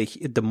think that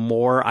the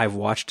more I've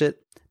watched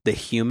it, the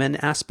human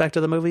aspect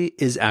of the movie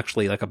is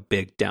actually like a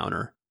big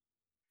downer.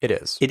 It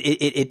is.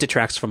 It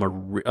detracts from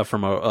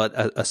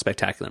a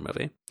spectacular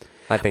movie.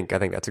 I think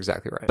that's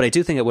exactly right. But I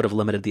do think it would have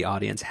limited the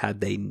audience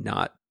had they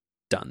not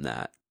done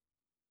that.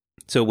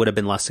 So it would have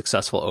been less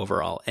successful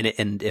overall.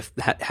 And if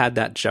had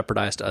that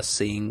jeopardized us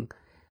seeing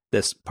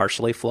this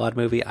partially flawed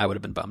movie, I would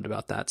have been bummed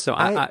about that. So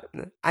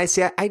I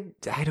see. I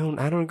don't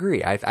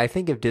agree. I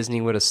think if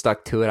Disney would have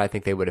stuck to it, I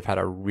think they would have had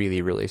a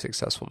really, really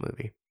successful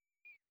movie.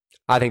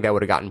 I think that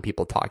would have gotten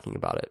people talking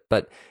about it.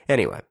 But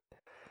anyway,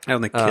 I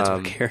don't think kids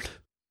would have cared.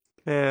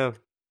 Yeah.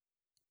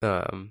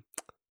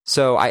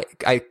 So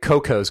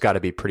Coco's got to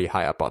be pretty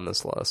high up on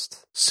this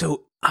list.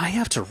 So I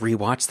have to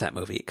rewatch that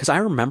movie because I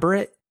remember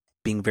it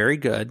being very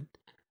good,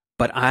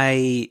 but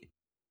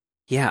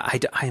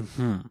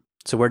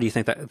So where do you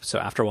think that? So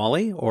after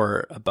WALL-E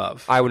or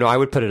above? I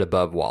would put it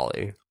above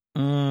WALL-E.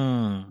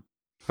 And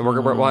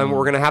we're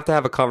going to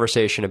have a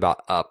conversation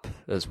about Up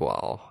as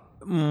well.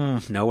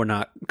 No, we're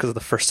not, because of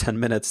the first 10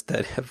 minutes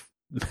that have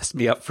messed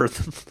me up for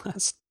the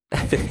last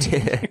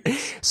 15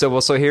 years. So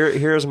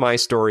here's my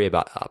story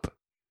about Up.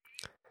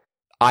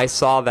 I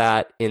saw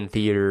that in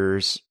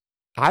theaters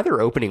either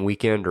opening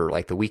weekend or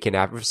like the weekend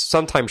after,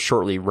 sometime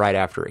shortly right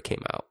after it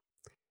came out.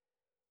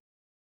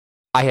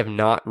 I have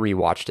not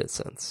rewatched it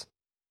since.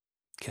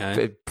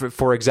 Okay.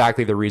 For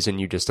exactly the reason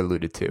you just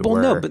alluded to. Well,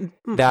 no, but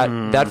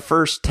that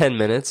first 10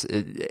 minutes,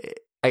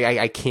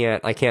 I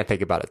can't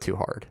think about it too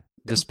hard.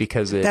 Just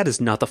because that is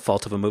not the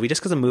fault of a movie.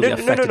 Just because a movie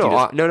affected you.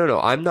 No.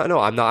 I'm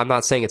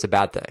not saying it's a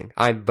bad thing.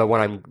 But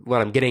what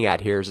I'm getting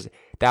at here is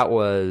that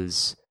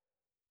was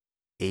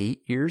 9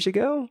 years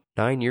ago.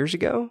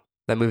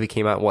 That movie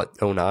came out in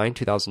 2009,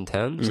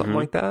 2010, something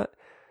like that.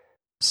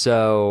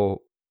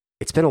 So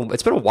it's been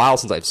a while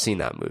since I've seen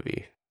that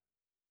movie.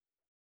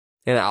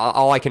 And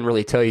all I can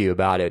really tell you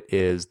about it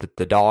is that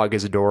the dog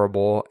is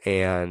adorable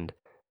and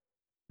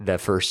the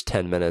first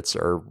 10 minutes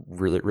are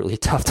really, really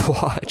tough to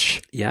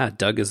watch. Yeah,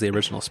 Doug is the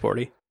original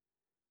Sporty.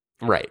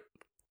 Right.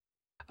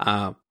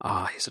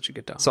 He's such a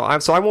good dog. So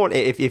I won't,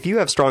 if you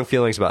have strong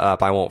feelings about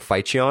Up, I won't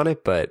fight you on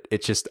it, but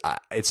it's just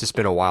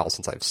been a while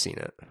since I've seen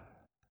it.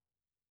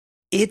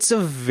 It's a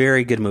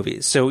very good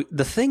movie. So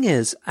the thing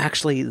is,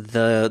 actually,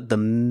 the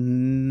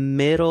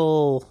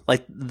middle,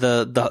 like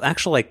the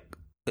actual like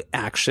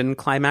action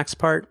climax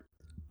part,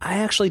 I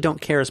actually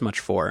don't care as much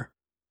for.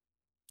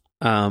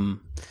 So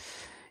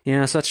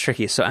that's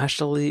tricky. So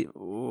actually,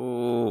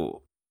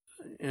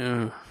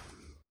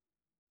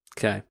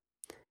 okay.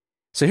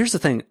 So here's the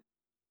thing.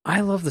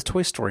 I love the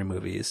Toy Story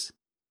movies,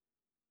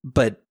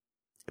 but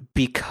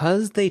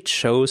because they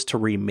chose to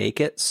remake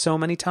it so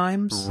many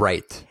times,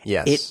 right?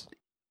 Yes,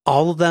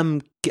 all of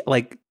them get,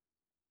 like,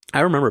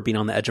 I remember being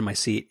on the edge of my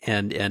seat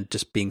and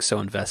just being so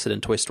invested in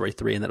Toy Story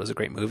 3 and that it was a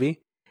great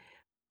movie.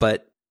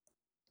 But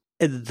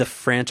the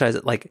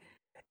franchise, like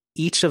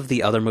each of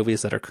the other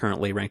movies that are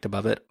currently ranked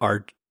above it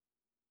are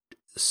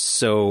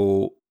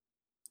so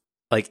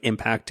like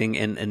impacting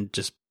and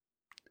just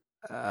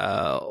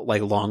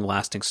like long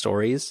lasting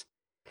stories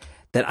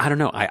that I don't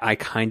know. I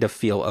kind of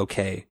feel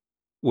okay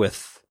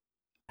with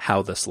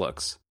how this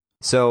looks.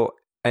 So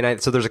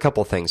there's a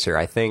couple things here.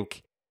 I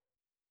think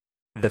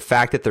the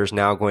fact that there's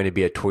now going to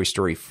be a Toy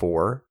Story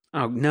 4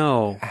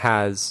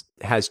 has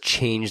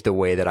changed the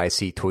way that I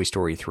see Toy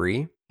Story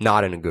 3,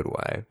 not in a good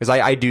way. Because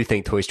I do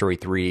think Toy Story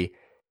 3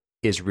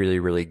 is really,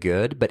 really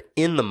good. But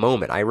in the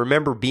moment, I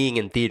remember being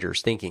in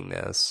theaters thinking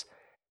this,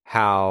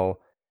 how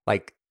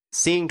like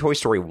seeing Toy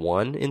Story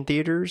 1 in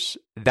theaters,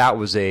 that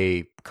was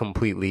a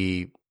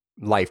completely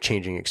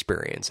life-changing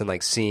experience. And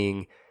like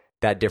seeing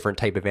that different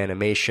type of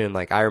animation,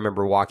 like I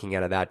remember walking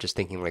out of that just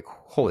thinking like,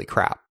 holy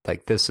crap,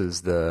 like this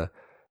is this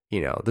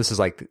is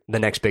like the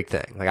next big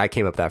thing. Like I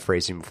came up with that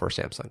phrase even before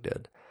Samsung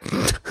did.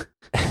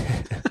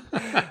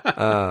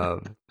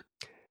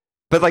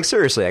 But like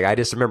seriously, like, I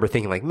just remember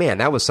thinking like, man,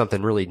 that was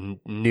something really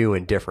new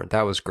and different.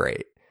 That was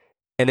great.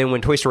 And then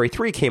when Toy Story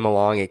 3 came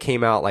along, it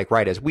came out like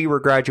right as we were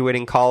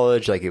graduating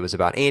college. Like it was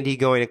about Andy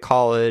going to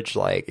college.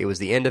 Like it was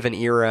the end of an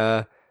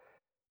era.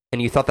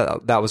 And you thought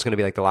that was going to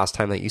be like the last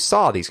time that you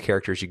saw these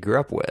characters you grew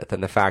up with.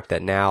 And the fact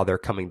that now they're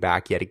coming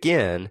back yet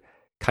again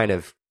kind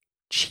of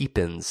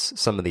cheapens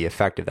some of the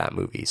effect of that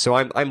movie. So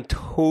I'm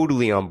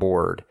totally on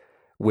board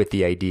with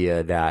the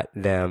idea that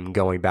them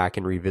going back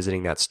and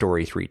revisiting that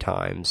story 3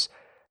 times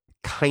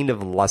kind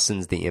of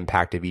lessens the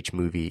impact of each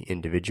movie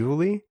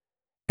individually.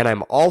 And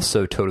I'm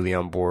also totally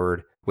on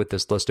board with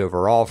this list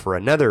overall for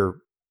another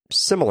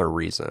similar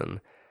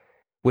reason,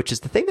 which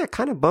is the thing that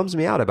kind of bums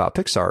me out about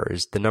Pixar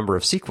is the number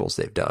of sequels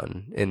they've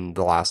done in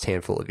the last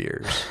handful of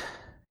years.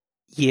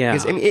 Yeah.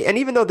 I mean, and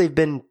even though they've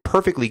been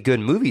perfectly good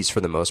movies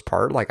for the most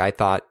part, like I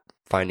thought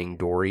Finding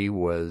Dory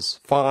was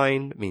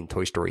fine. I mean,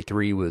 Toy Story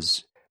 3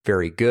 was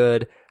very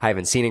good. I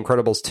haven't seen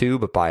Incredibles 2,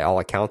 but by all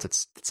accounts,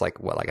 it's like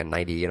a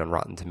 98 on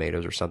Rotten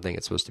Tomatoes or something.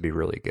 It's supposed to be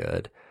really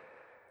good.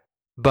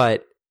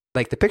 But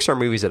like the Pixar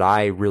movies that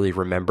I really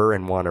remember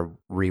and want to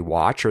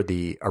rewatch are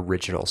the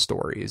original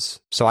stories.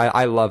 So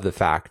I love the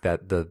fact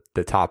that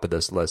the top of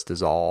this list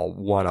is all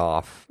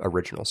one-off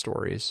original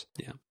stories.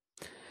 Yeah.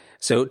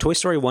 So Toy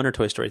Story 1 or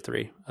Toy Story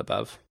 3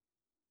 above?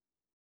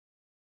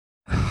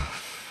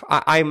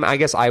 I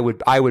guess I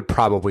would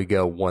probably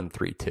go 1,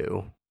 3,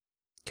 2.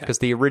 Because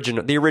the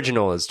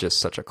original is just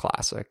such a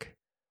classic.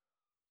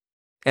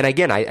 And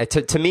again,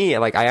 to me,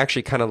 like I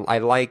actually I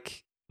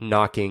like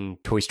knocking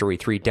Toy Story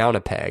 3 down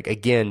a peg,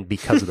 again,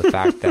 because of the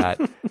fact that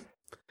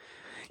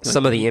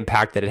some of the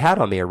impact that it had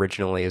on me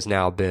originally has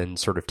now been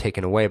sort of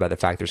taken away by the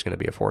fact there's going to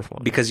be a fourth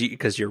one. Because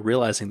you're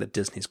realizing that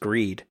Disney's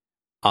greed,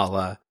 a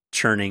la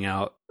churning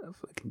out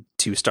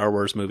 2 Star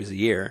Wars movies a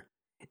year,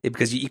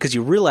 because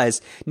you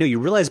realize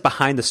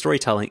behind the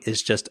storytelling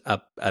is just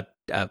a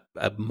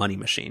money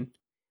machine,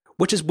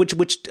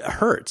 which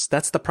hurts.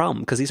 That's the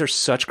problem, because these are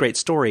such great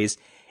stories,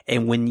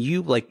 and when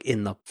you like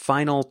in the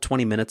final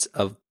 20 minutes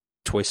of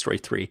Toy Story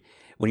 3,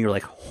 when you're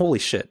like, holy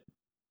shit,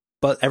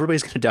 but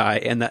everybody's gonna die,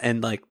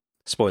 and like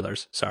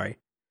spoilers, sorry,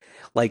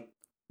 like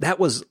that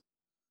was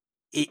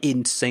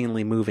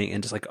insanely moving,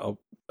 and just like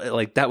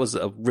that was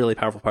a really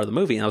powerful part of the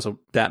movie, and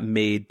that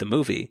made the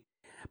movie.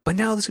 But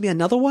now there's gonna be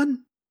another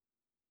one.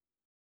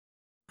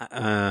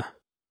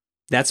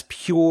 That's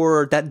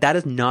pure. That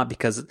is not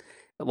because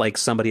like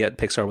somebody at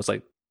Pixar was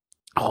like,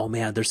 oh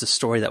man, there's a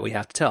story that we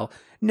have to tell.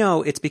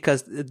 No, it's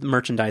because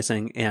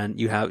merchandising and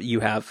you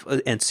have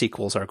and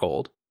sequels are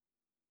gold.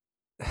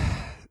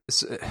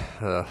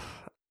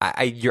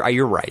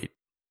 You're right,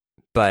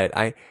 but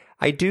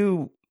I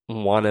do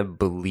want to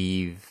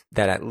believe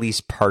that at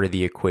least part of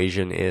the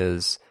equation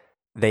is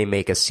they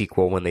make a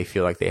sequel when they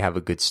feel like they have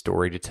a good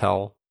story to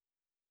tell.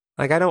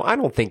 Like I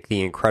don't think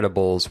The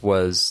Incredibles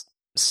was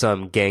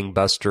some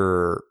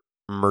gangbuster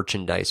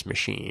merchandise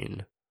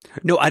machine.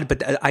 No,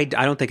 but I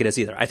don't think it is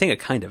either. I think it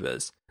kind of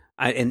is.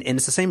 And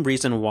it's the same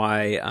reason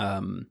why,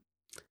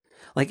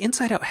 like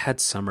Inside Out had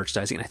some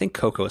merchandising, and I think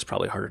Coco is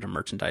probably harder to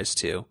merchandise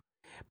too.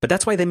 But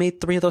that's why they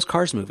made 3 of those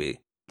Cars movies.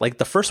 Like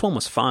the first one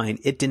was fine.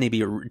 It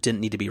didn't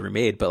need to be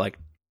remade, but like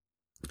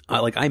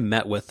I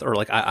met with, or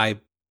like I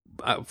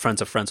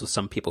friends of friends with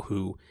some people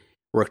who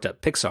worked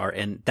at Pixar,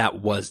 and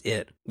that was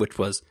it, which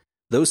was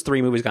those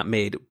 3 movies got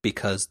made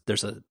because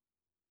there's a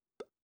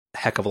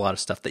heck of a lot of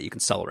stuff that you can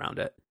sell around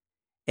it.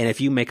 And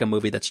if you make a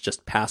movie that's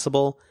just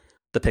passable,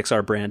 the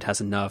Pixar brand has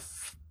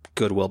enough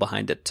goodwill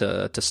behind it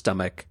to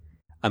stomach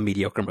a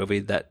mediocre movie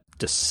that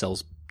just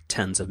sells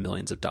tens of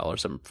millions of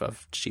dollars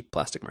of cheap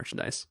plastic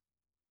merchandise.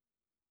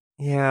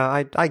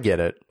 Yeah, I get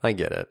it. I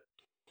get it.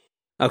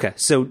 Okay,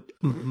 so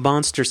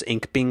Monsters,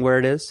 Inc. being where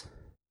it is?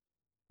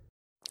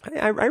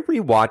 I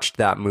rewatched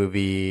that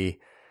movie,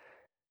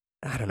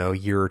 I don't know, a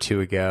year or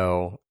 2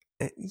 ago.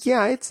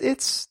 Yeah,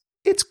 it's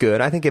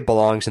good. I think it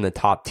belongs in the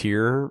top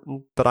tier,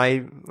 but I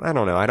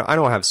don't know. I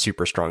don't have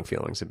super strong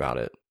feelings about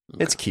it.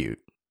 Okay. It's cute.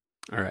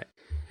 All right.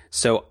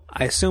 So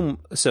I assume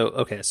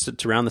okay, so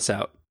to round this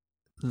out,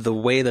 the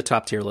way the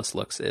top tier list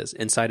looks is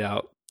Inside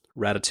Out,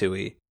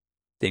 Ratatouille,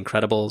 The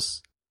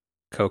Incredibles,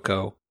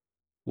 Coco,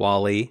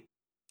 WALL-E,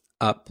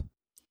 Up,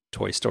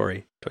 Toy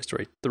Story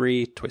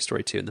 3, Toy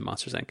Story 2, and then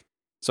Monsters, Inc.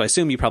 So I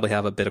assume you probably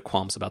have a bit of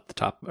qualms about the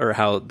top, or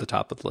how the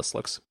top of the list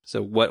looks.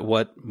 So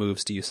what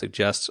moves do you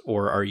suggest,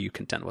 or are you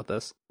content with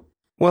this?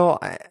 Well,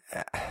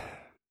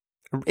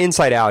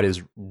 Inside Out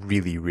is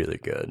really, really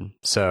good.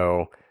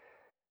 So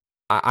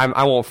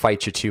I won't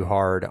fight you too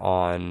hard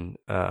on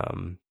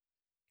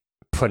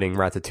putting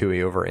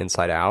Ratatouille over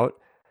Inside Out.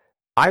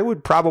 I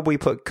would probably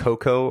put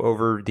Coco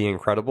over The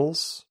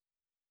Incredibles.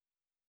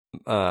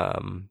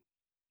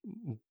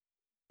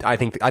 I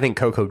think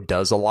Coco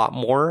does a lot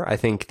more. I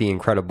think The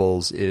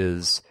Incredibles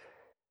is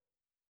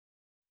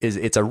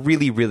it's a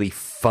really, really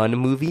fun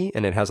movie,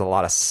 and it has a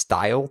lot of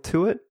style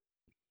to it.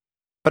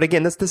 But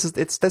again, this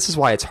is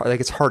why it's hard. Like,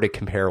 it's hard to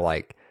compare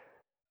like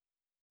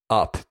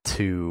Up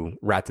to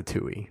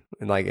Ratatouille,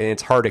 and like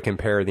it's hard to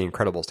compare The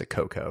Incredibles to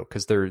Coco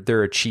because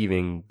they're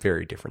achieving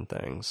very different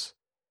things.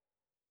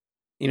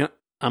 You know,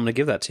 I'm gonna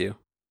give that to you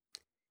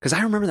because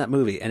I remember that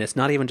movie, and it's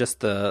not even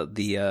just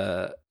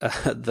the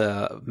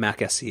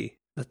Mac SE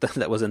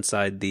that was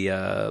inside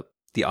the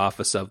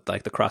office of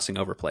like the crossing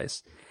over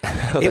place.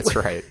 That's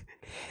right.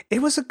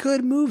 It was a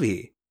good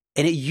movie,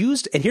 and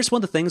and here's one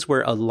of the things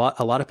where a lot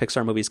of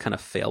Pixar movies kind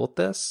of fail with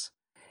this.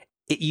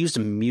 It used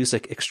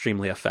music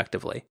extremely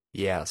effectively.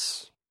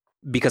 Yes.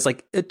 Because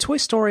like a Toy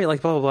Story,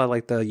 like blah blah blah,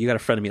 like the You Got a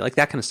Friend in Me, like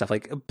that kind of stuff,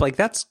 like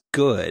that's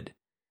good,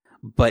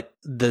 but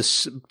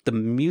the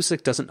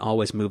music doesn't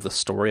always move the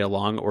story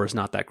along, or is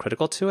not that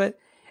critical to it.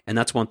 And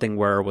that's one thing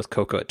where with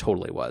Coco it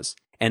totally was,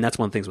 and that's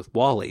one of the things with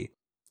WALL-E,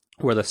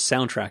 where the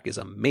soundtrack is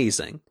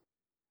amazing,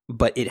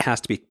 but it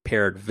has to be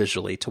paired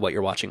visually to what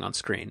you're watching on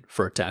screen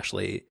for it to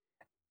actually,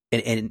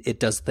 and it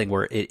does the thing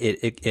where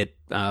it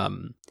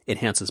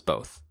enhances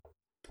both.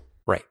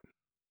 Right.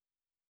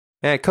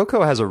 Yeah,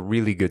 Coco has a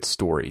really good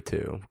story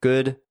too.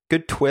 Good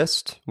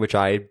twist, which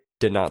I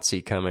did not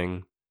see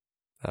coming,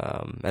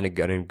 and a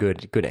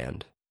good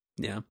end.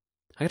 Yeah,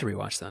 I got to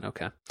rewatch that.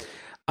 Okay.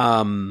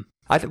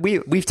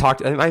 We've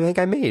talked. I think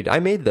I made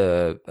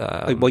the.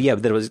 Well, yeah,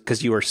 that was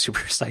because you were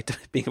super psyched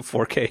about being a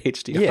 4K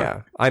HDR.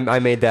 Yeah, I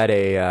made that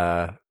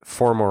a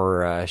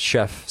former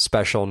chef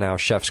special, now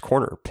Chef's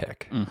Corner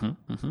pick.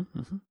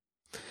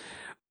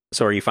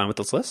 So, are you fine with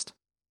this list?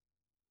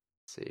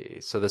 See,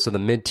 so the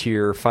mid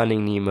tier: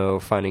 Finding Nemo,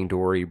 Finding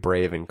Dory,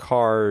 Brave, and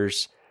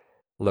Cars.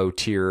 Low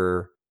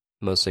tier,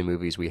 mostly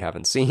movies we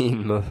haven't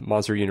seen: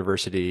 Monster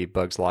University,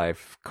 Bugs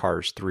Life,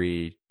 Cars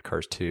 3,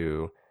 Cars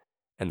 2,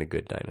 and The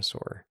Good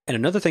Dinosaur. And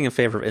another thing in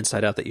favor of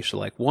Inside Out that you should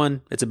like: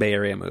 one, it's a Bay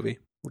Area movie,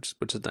 which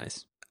is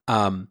nice.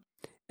 And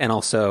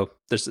also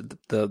there's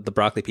the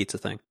broccoli pizza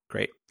thing,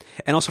 great.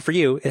 And also for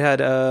you, it had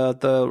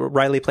the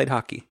Riley played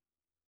hockey.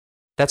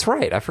 That's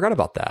right, I forgot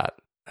about that.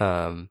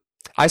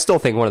 I still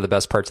think one of the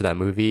best parts of that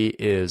movie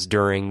is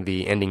during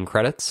the ending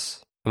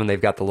credits when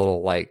they've got the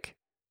little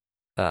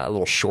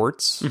little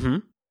shorts. Mm-hmm.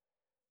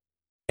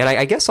 And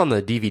I guess on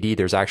the DVD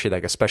there's actually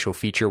like a special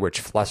feature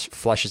which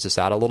fleshes this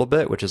out a little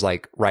bit, which is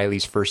like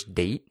Riley's first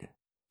date.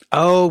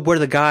 Oh, where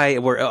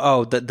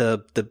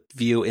the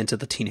view into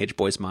the teenage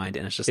boy's mind,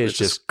 and it's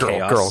just girl.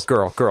 That's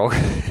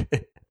that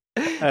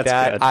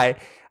good.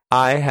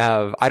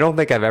 I don't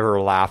think I've ever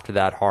laughed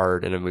that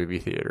hard in a movie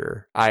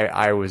theater.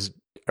 I was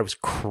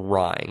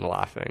crying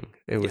laughing.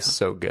 It was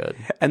so good.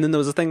 And then there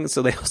was a thing.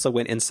 So they also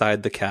went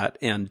inside the cat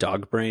and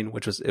dog brain,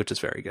 which was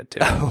very good too.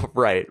 Oh,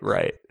 right.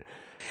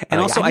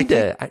 And also, I need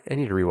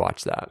to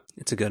rewatch that.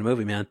 It's a good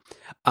movie, man.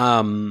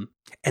 And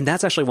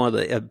that's actually one of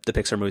the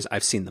Pixar movies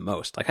I've seen the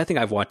most. Like, I think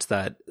I've watched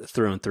that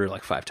through and through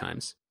like 5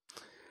 times.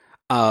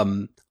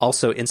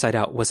 Also, Inside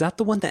Out, was that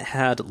the one that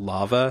had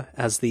lava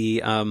as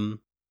the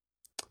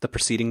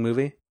preceding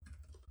movie?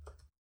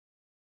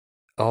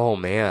 Oh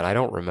man, I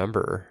don't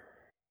remember.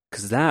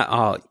 Because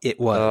it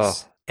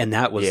was. And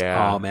that was,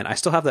 oh man, I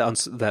still have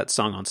that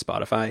song on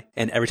Spotify,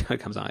 and every time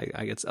it comes on,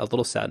 I get a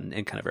little sad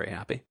and kind of very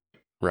happy.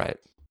 Right.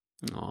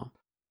 Oh,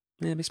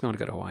 yeah, it makes me want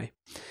to go to Hawaii.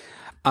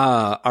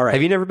 All right.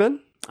 Have you never been?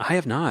 I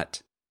have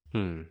not.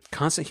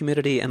 Constant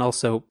humidity, and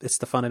also it's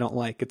the fun I don't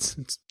like. It's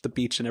the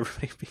beach and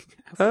everybody being.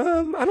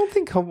 I don't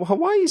think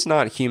Hawaii's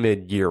not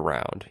humid year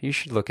round. You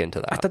should look into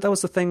that. I thought that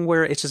was the thing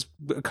where it's just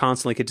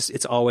constantly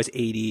it's always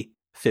 50%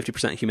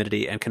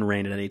 humidity and can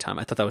rain at any time.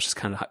 I thought that was just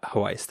kind of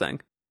Hawaii's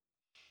thing.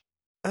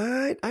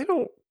 I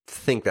don't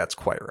think that's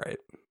quite right.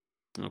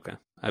 Okay,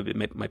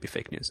 it might be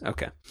fake news.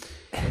 Okay,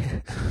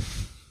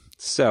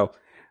 so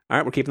all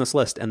right, we're keeping this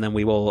list, and then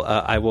we will.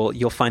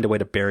 You'll find a way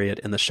to bury it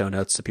in the show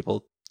notes so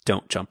people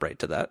don't jump right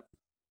to that.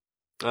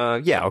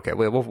 Yeah, okay.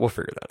 We'll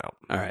figure that out.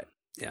 All right.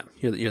 Yeah,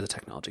 you're the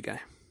technology guy.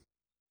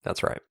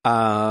 That's right.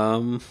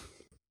 Follow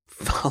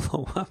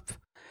up.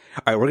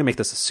 All right, we're gonna make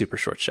this a super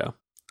short show.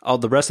 All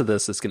the rest of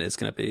this is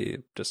gonna be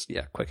just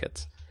quick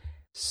hits.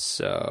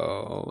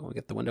 So let me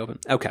get the window open.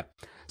 Okay,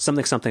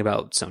 something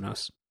about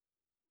Sonos.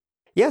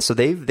 Yeah, so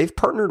they've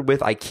partnered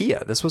with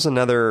IKEA. This was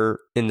another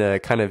in the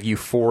kind of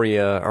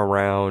euphoria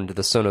around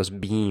the Sonos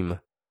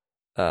Beam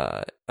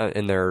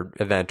in their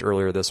event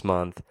earlier this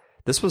month.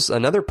 This was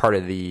another part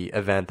of the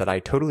event that I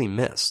totally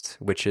missed,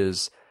 which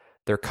is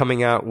they're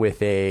coming out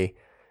with a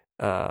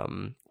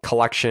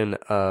collection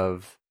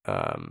of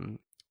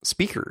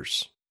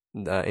speakers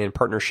in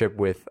partnership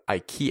with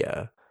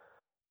IKEA,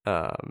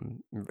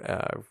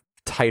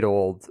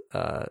 titled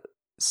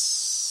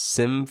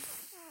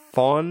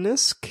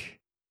Symfonisk,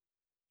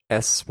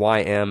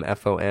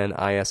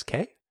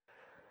 Symfonisk.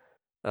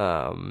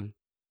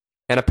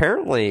 And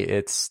apparently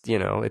it's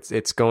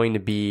going to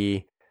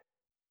be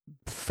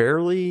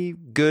fairly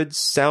good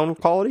sound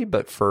quality,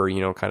 but for,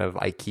 kind of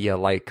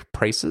IKEA-like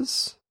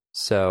prices.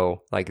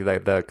 So like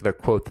the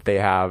quote that they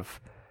have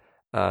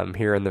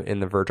here in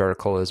the Verge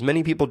article is,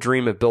 many people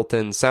dream of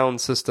built-in sound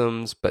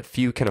systems, but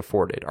few can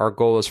afford it. Our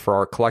goal is for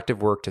our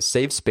collective work to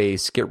save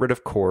space, get rid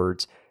of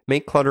cords,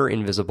 make clutter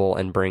invisible,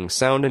 and bring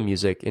sound and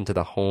music into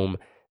the home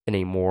in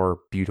a more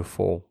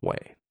beautiful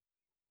way.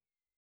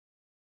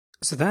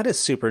 So that is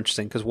super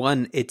interesting because,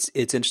 one, it's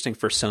interesting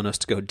for Sonos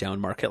to go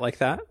down market like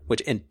that,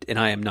 which and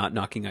I am not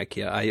knocking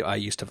IKEA. I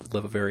used to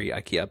live a very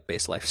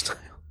IKEA-based lifestyle.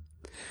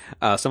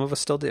 Some of us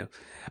still do.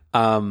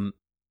 But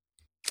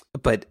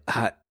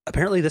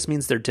apparently this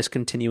means they're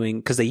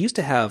discontinuing, because they used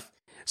to have,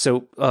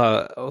 so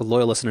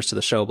loyal listeners to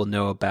the show will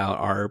know about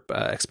our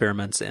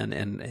experiments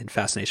and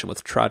fascination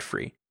with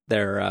Trodfree,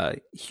 their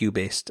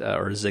Hue-based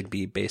or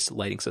Zigbee-based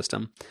lighting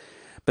system.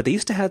 But they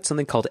used to have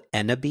something called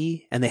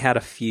Enebee, and they had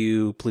a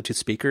few Bluetooth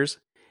speakers,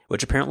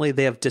 which apparently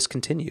they have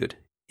discontinued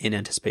in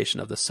anticipation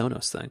of the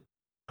Sonos thing.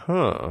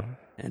 Huh.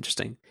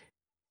 Interesting.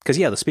 Because,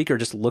 the speaker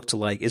just looked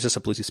like, it's just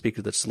a Bluetooth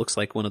speaker that just looks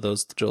like one of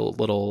those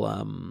little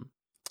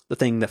the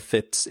thing that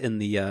fits in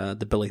the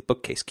Billy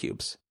bookcase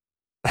cubes.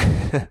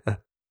 It's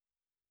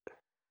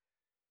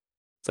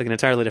like an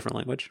entirely different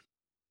language.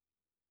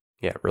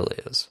 Yeah, it really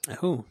is.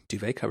 Oh,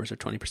 duvet covers are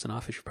 20%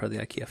 off if you're part of the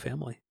IKEA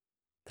family.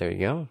 There you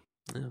go.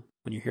 Yeah,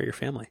 when you're here, your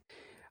family.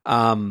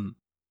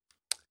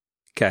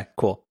 Okay,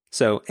 cool.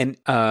 So, and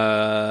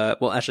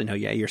well, actually, no,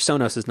 your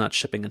Sonos is not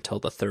shipping until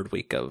the third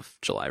week of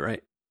July,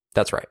 right?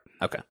 That's right.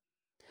 Okay.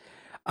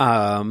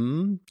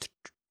 So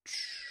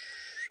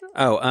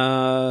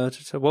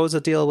what was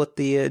the deal with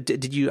the?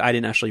 Did you? I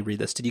didn't actually read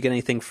this. Did you get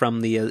anything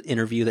from the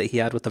interview that he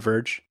had with The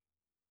Verge?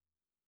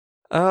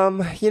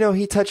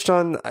 He touched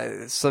on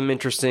some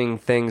interesting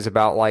things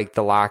about like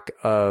the lack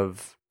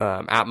of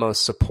Atmos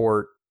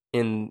support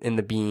in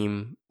the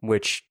Beam,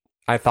 which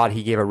I thought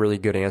he gave a really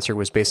good answer.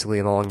 Was basically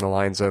along the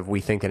lines of,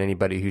 we think that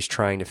anybody who's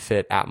trying to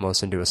fit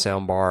Atmos into a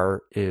soundbar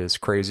is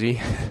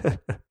crazy.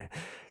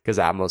 Because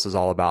Atmos is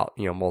all about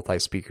multi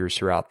speakers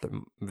throughout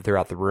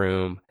the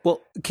room. Well,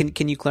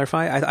 can you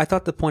clarify? I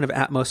thought the point of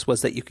Atmos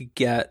was that you could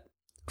get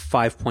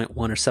 5.1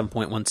 or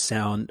 7.1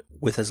 sound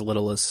with as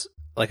little as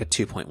like a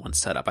 2.1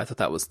 setup. I thought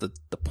that was the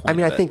point. I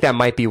mean, I think that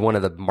might be one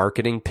of the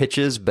marketing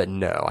pitches, but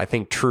no, I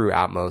think true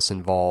Atmos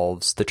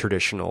involves the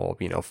traditional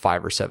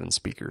 5 or 7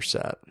 speaker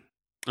set.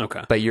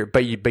 Okay, but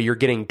you're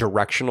getting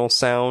directional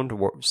sound,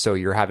 so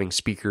you're having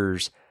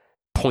speakers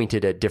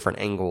pointed at different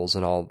angles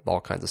and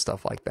all kinds of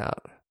stuff like that.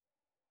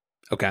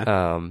 Okay.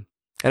 And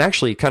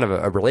actually, kind of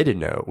a related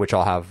note, which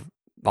I'll have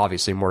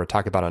obviously more to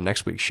talk about on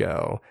next week's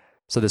show.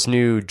 So this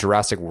new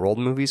Jurassic World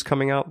movie's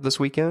coming out this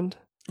weekend.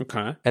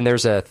 Okay. And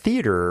there's a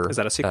theater. Is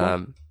that a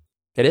sequel?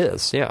 It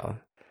is, yeah.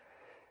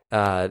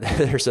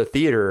 There's a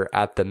theater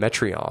at the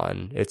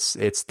Metreon.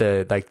 It's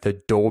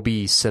the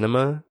Dolby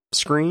Cinema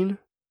screen.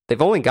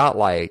 They've only got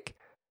I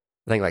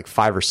think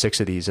 5 or 6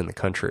 of these in the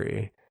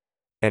country.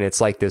 And it's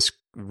like this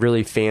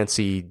really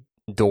fancy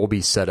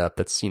Dolby setup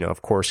that's,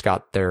 of course,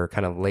 got their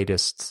kind of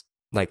latest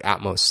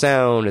Atmos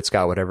sound. It's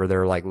got whatever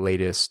their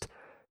latest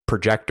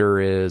projector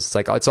is.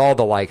 It's all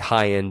the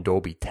high-end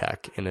Dolby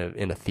tech in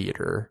a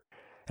theater.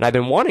 And I've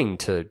been wanting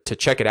to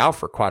check it out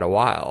for quite a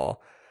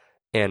while.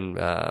 And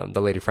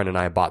the lady friend and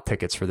I bought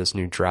tickets for this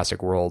new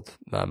Jurassic World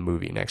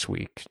movie next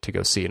week to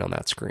go see it on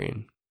that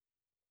screen.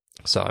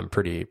 So I'm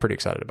pretty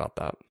excited about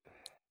that.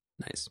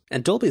 Nice.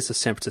 And Dolby is a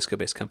San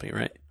Francisco-based company,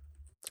 right?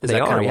 They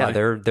are, yeah.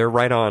 They're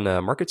right on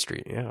Market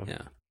Street, yeah.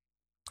 Yeah.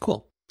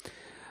 Cool.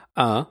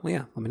 Well,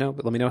 yeah. Let me know.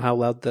 Let me know how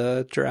loud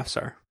the giraffes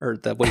are, or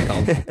the what do you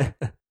call them?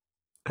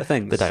 The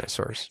things. The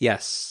dinosaurs.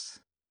 Yes.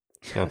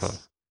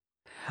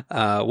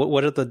 Uh-huh.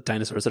 What are the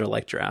dinosaurs that are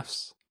like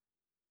giraffes?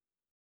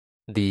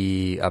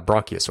 The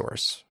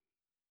Bronchiosaurus.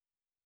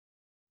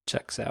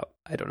 Checks out.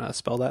 I don't know how to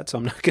spell that, so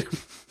I'm not gonna.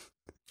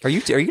 Are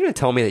you going to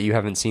tell me that you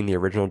haven't seen the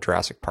original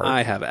Jurassic Park?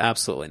 I have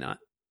absolutely not.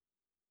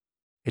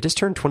 It just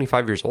turned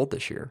 25 years old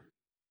this year.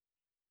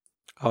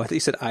 Oh, I think you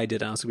said I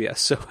did. I was gonna be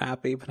so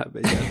happy, but I've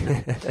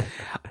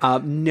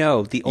been.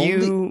 No, the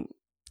only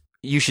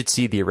you should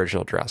see the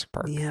original Jurassic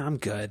Park. Yeah, I'm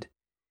good.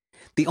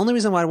 The only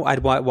reason why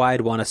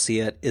I'd want to see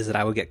it is that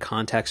I would get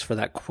context for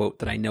that quote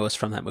that I know is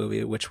from that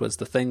movie, which was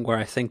the thing where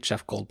I think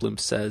Jeff Goldblum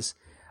says,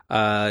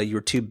 "You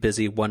were too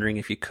busy wondering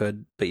if you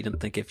could, but you didn't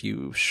think if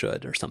you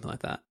should," or something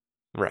like that.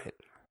 Right.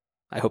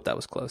 I hope that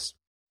was close.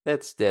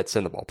 It's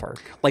in the ballpark.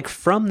 Like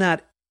from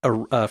that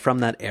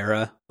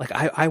era, like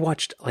I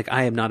watched, like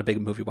I am not a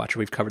big movie watcher.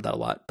 We've covered that a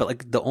lot, but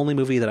like the only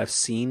movie that I've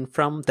seen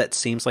from that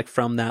seems like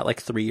from that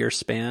like 3-year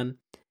span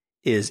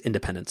is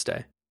Independence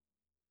Day.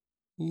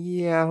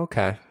 Yeah.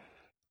 Okay.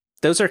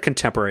 Those are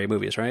contemporary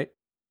movies, right?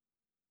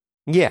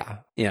 Yeah.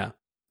 Yeah.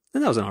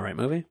 And that was an all right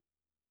movie.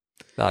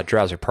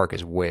 Jurassic Park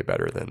is way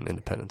better than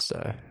Independence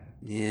Day.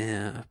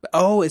 Yeah.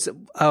 Oh,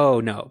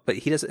 no.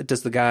 But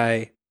does the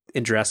guy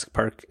in Jurassic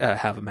Park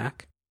have a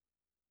Mac?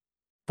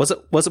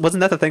 Wasn't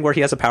that the thing where he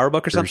has a power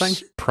book or something?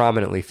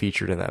 Prominently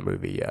featured in that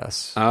movie,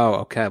 yes. Oh,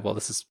 okay. Well,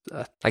 this is...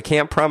 I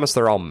can't promise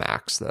they're all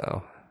Macs,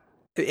 though.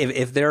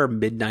 If there are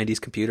mid-90s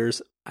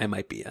computers, I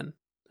might be in.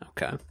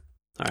 Okay.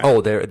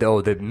 All right.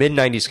 The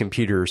mid-90s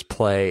computers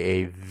play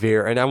a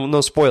very... And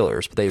no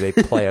spoilers, but they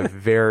play a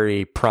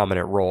very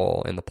prominent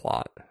role in the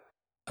plot.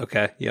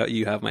 Okay. Yeah,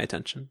 you have my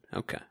attention.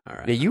 Okay. All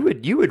right. Yeah,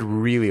 you would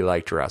really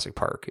like Jurassic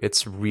Park.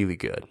 It's really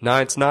good. No,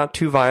 it's not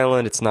too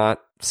violent. It's not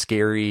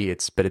scary.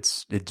 But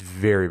it's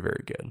very,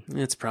 very good.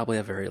 It's probably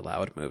a very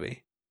loud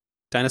movie.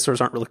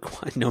 Dinosaurs aren't really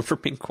known for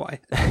being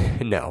quiet.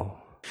 No.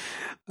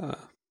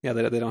 Yeah,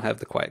 they don't have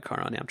the quiet car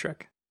on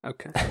Amtrak.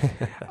 Okay.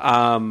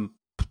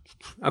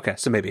 Okay,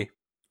 so maybe.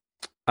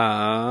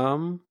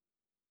 Cool.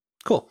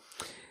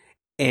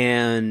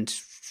 And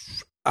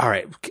all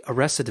right,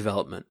 Arrested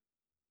Development.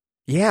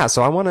 Yeah,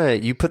 so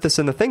you put this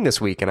in the thing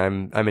this week,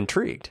 and I'm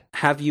intrigued.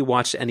 Have you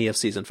watched any of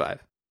season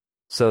 5?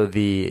 So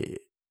the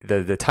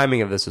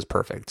timing of this is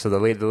perfect. So the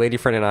lady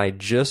friend and I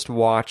just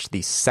watched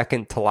the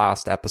second to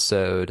last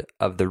episode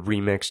of the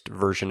remixed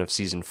version of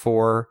season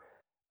 4.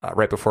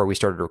 Right before we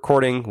started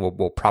recording,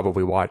 we'll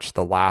probably watch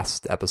the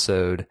last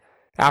episode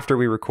after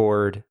we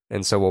record,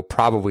 and so we'll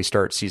probably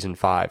start season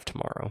 5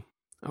 tomorrow.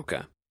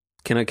 Okay.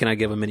 Can I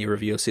give a mini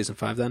review of season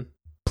 5 then?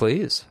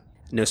 Please.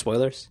 No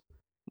spoilers?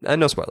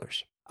 No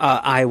spoilers.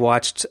 I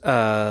watched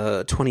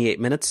 28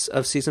 minutes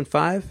of season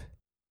 5,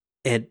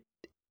 and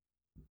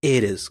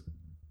it is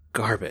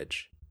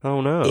garbage. Oh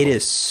no! It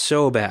is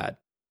so bad.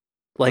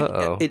 Like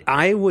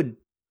I would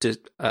just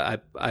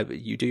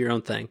you do your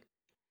own thing.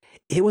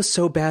 It was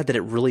so bad that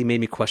it really made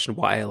me question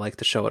why I like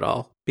the show at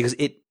all. Because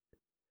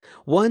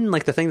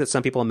like the thing that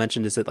some people have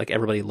mentioned is that like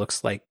everybody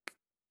looks like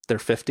they're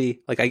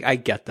 50. Like I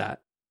get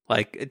that.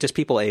 Like just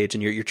people age,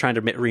 and you're trying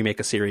to remake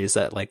a series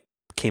that like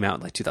came out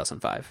in like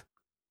 2005.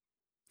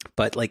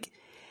 But like,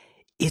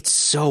 it's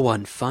so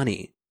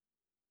unfunny.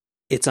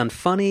 It's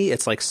unfunny.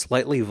 It's like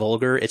slightly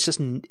vulgar. It's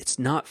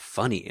not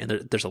funny.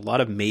 And there's a lot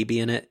of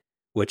maybe in it,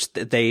 which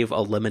they've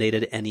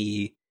eliminated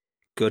any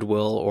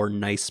goodwill or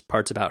nice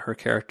parts about her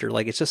character.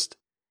 Like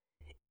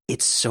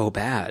it's so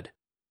bad.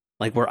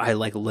 Like where I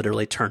like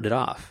literally turned it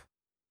off.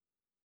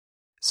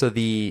 So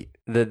the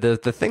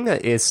thing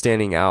that is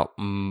standing out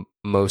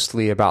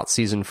mostly about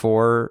season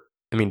 4,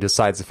 I mean,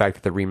 besides the fact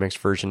that the remixed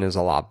version is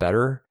a lot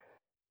better,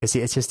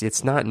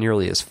 it's not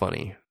nearly as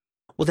funny.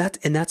 Well,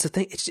 that's the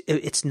thing.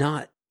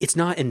 It's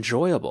not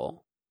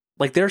enjoyable.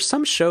 Like there are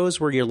some shows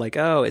where you're like,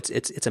 oh,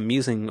 it's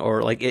amusing,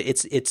 or like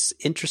it's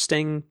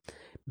interesting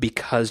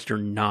because you're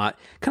not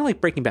kind of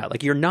like Breaking Bad.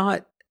 Like you're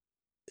not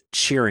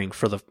cheering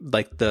for the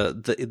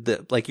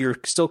like you're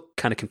still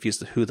kind of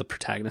confused with who the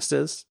protagonist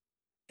is,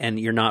 and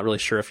you're not really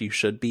sure if you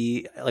should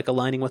be like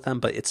aligning with them,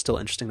 but it's still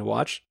interesting to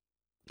watch.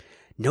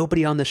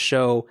 Nobody on this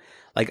show,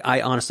 like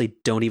I honestly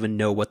don't even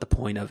know what the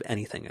point of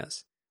anything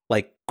is.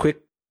 Like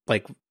quick,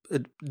 like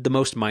the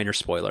most minor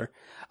spoiler.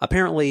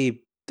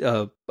 Apparently,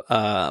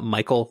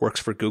 Michael works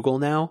for Google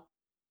now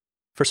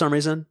for some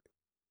reason.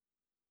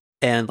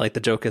 And like the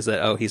joke is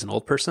that, oh, he's an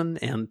old person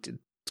and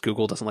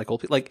Google doesn't like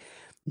old people. Like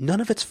none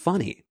of it's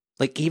funny.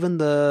 Like even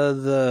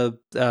the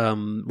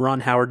Ron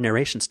Howard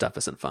narration stuff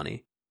isn't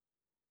funny.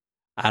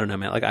 I don't know,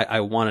 man. Like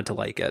I wanted to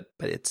like it,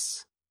 but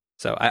it's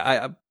so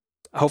I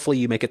hopefully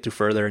you make it through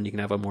further and you can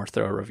have a more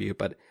thorough review.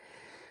 But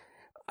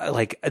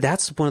like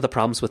that's one of the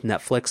problems with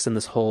Netflix and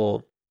this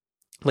whole,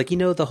 like, you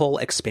know, the whole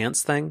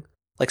Expanse thing.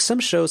 Like some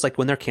shows, like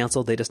when they're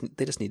canceled, they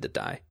just need to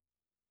die.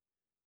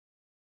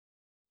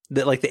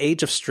 Like the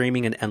age of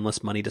streaming and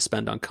endless money to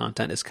spend on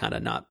content is kind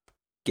of not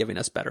giving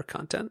us better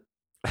content.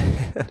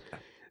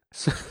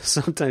 So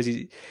sometimes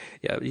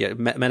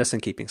medicine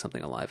keeping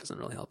something alive isn't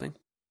really helping.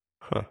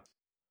 Huh.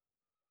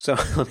 So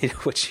let me know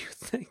what you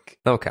think.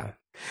 Okay.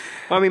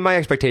 Well, I mean, my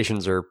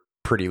expectations are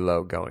pretty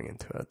low going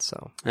into it,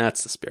 so.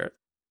 That's the spirit.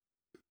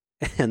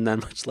 And then,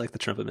 much like the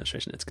Trump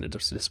administration, it's going to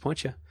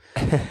disappoint you.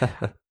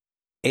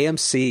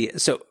 AMC.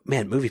 So,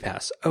 man,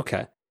 MoviePass.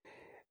 Okay.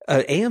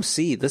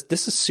 AMC.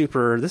 This is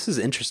super. This is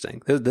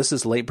interesting. This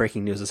is late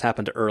breaking news. This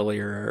happened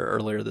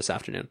earlier this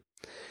afternoon.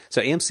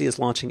 So AMC is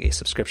launching a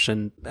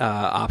subscription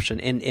option,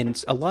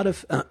 and a lot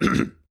of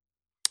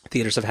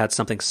theaters have had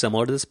something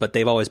similar to this, but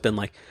they've always been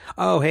like,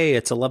 oh, hey,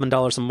 it's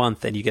 $11 a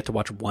month, and you get to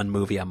watch one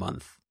movie a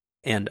month.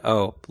 And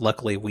oh,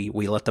 luckily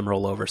we let them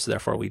roll over, so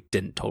therefore we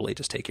didn't totally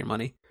just take your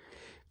money.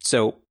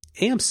 So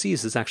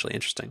AMC's is actually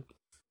interesting.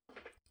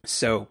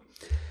 So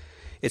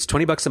it's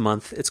 $20 a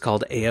month. It's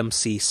called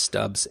AMC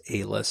Stubs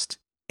A-List,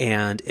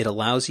 and it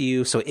allows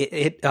you. So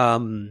it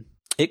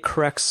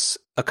corrects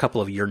a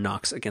couple of your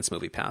knocks against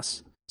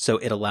MoviePass. So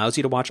it allows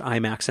you to watch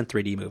IMAX and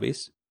 3D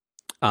movies,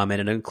 and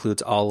it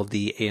includes all of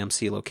the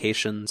AMC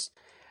locations.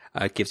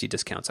 It gives you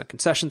discounts on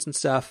concessions and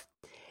stuff,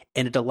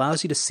 and it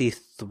allows you to see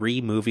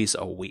 3 movies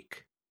a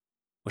week,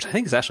 which I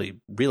think is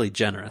actually really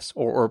generous,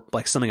 or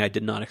like something I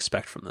did not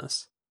expect from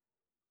this.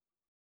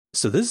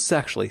 So this is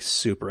actually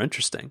super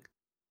interesting.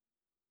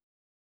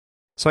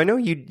 So I know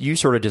you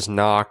sort of just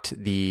knocked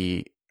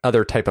the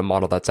other type of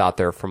model that's out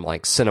there from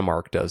like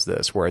Cinemark does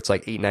this, where it's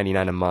like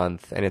 $8.99 a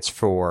month and it's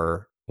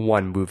for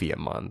one movie a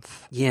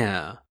month.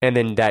 Yeah. And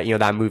then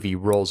that movie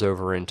rolls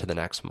over into the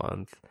next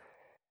month.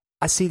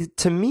 I see,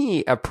 to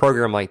me, a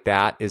program like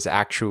that is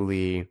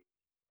actually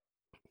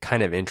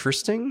kind of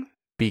interesting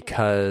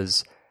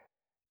because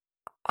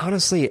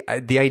honestly,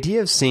 the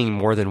idea of seeing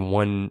more than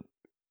one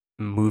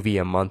movie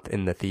a month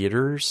in the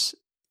theaters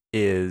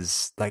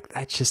is like,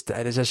 that's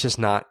just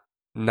not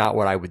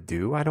what I would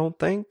do, I don't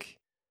think.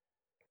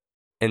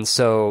 And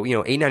so,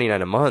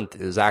 $8.99 a month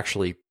is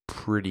actually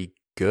pretty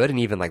good. And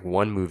even like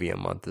one movie a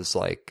month is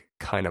like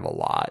kind of a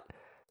lot.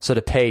 So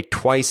to pay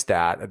twice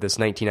that at this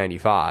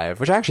 $19.95,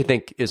 which I actually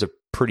think is a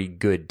pretty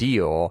good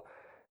deal,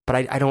 but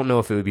I don't know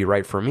if it would be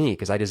right for me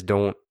because I just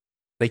don't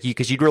like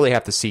because you'd really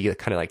have to see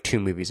kind of like 2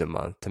 movies a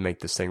month to make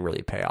this thing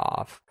really pay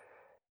off.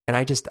 And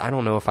I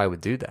don't know if I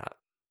would do that.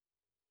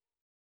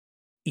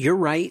 You're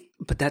right,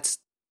 but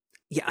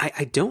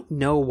I don't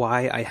know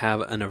why I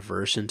have an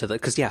aversion to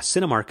that. Because,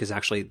 Cinemark is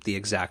actually the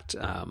exact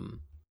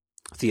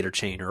theater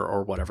chain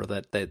or whatever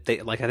that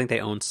they like. I think they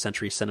own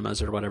Century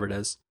Cinemas or whatever it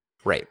is.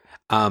 Right.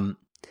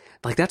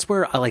 Like that's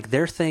where I like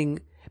their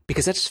thing,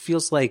 because that just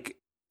feels like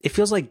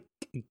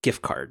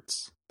gift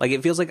cards. Like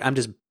it feels like I'm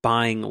just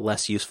buying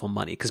less useful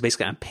money because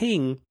basically I'm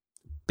paying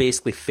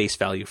face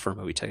value for a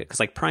movie ticket, because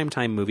like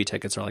primetime movie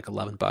tickets are like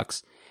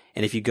 $11,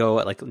 and if you go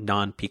at like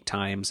non-peak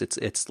times,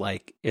 it's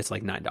like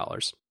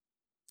 $9.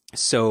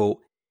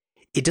 So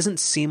it doesn't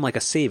seem like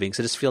a savings.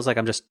 It just feels like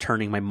I'm just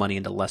turning my money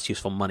into less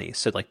useful money.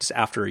 So like just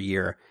after a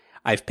year,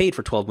 I've paid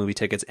for 12 movie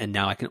tickets, and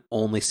now I can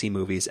only see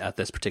movies at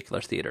this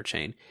particular theater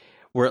chain.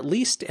 Where at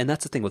least, and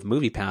that's the thing with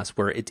MoviePass,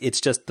 where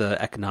it's just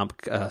the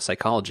economic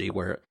psychology,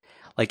 where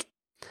like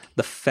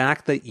the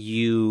fact that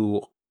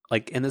you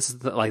like, and this is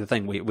the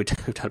thing we've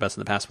talked about this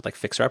in the past with like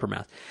Fixer Upper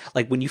Math,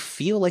 like when you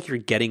feel like you're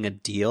getting a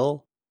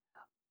deal,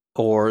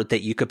 or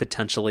that you could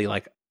potentially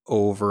like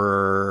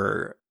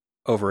over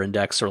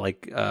index or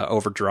like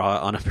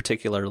overdraw on a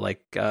particular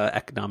like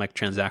economic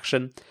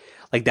transaction,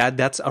 like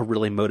that's a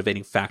really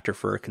motivating factor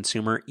for a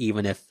consumer,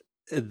 even if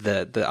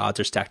the odds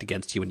are stacked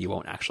against you and you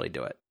won't actually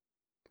do it.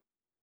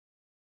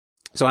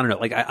 So I don't know,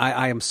 like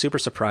I am super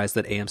surprised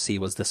that AMC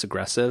was this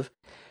aggressive,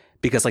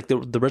 because like the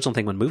original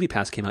thing when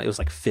MoviePass came out, it was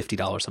like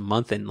 $50 a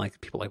month, and like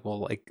people like,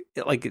 well,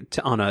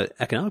 on a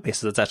economic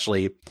basis, it's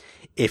actually,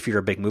 if you're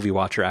a big movie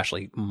watcher,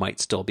 actually might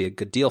still be a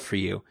good deal for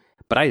you.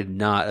 But I did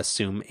not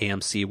assume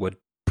AMC would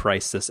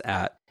price this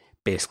at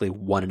basically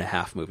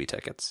 1.5 movie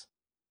tickets.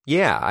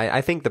 Yeah, I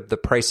think the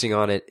pricing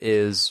on it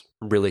is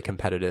really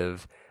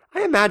competitive.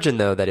 I imagine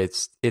though that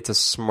it's a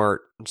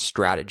smart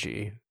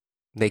strategy,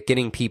 like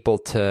getting people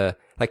to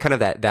like kind of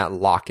that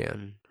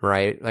lock-in,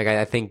 right? Like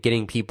I think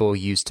getting people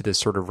used to this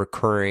sort of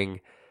recurring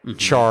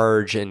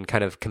charge and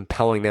kind of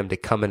compelling them to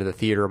come into the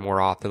theater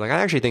more often. Like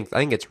I think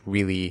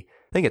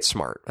it's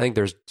smart. I think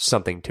there's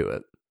something to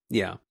it.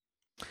 Yeah.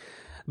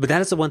 But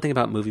that is the one thing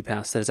about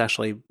MoviePass that is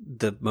actually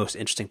the most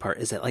interesting part,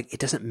 is that like it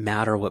doesn't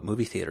matter what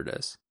movie theater it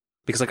is.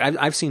 Because like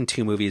I've seen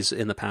 2 movies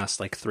in the past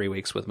like 3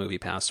 weeks with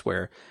MoviePass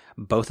where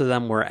both of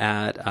them were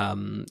at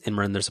in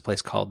Marin. There's a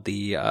place called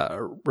the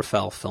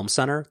Rafael Film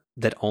Center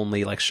that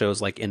only like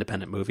shows like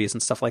independent movies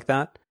and stuff like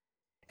that.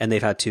 And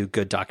they've had 2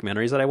 good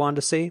documentaries that I wanted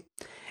to see.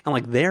 And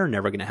like they're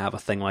never going to have a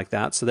thing like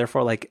that. So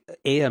therefore like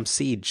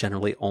AMC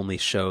generally only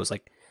shows,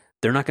 like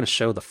they're not going to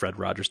show the Fred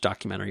Rogers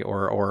documentary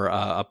or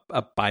a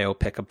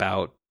biopic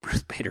about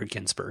Ruth Bader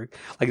Ginsburg.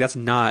 Like that's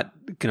not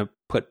going to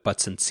put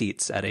butts in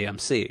seats at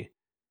AMC.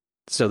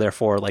 So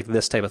therefore, like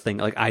this type of thing,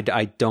 like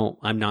I know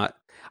I'm not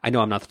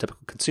the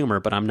typical consumer,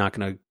 but I'm not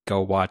going to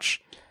go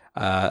watch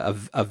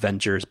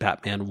Avengers,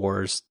 Batman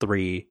Wars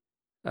 3,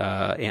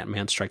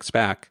 Ant-Man Strikes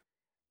Back,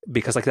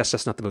 because like that's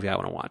just not the movie I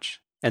want to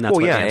watch, and that's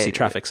what AMC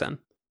traffic's in.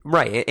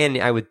 Right, and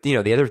I would, the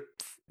other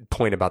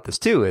point about this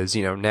too is,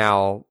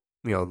 now,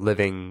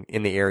 living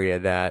in the area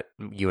that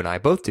you and I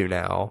both do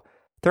now,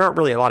 there aren't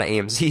really a lot of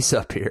AMCs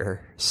up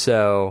here.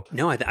 So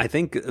No, I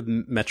think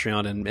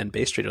Metreon and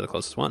Bay Street are the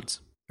closest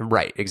ones.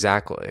 right,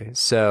 exactly.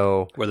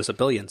 So where there's a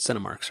billion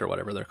Cinemarks or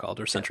whatever they're called,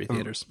 or Century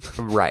Theaters.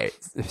 right.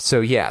 So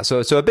yeah.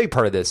 So a big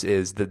part of this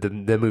is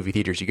the movie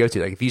theaters you go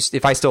to. Like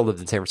if I still lived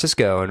in San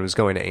Francisco and was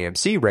going to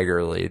AMC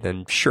regularly,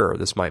 then sure,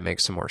 this might make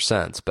some more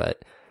sense.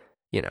 But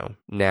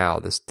now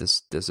this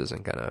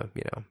isn't gonna.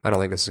 I don't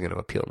think this is gonna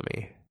appeal to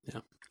me.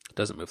 Yeah, it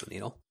doesn't move the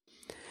needle.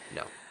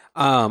 No.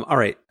 All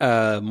right.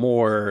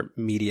 More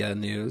media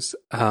news.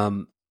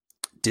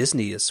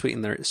 Disney is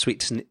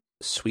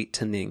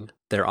sweetening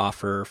their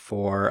offer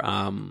for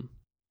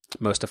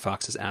most of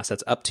Fox's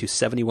assets up to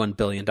 $71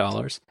 billion,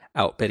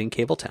 outbidding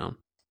Cabletown.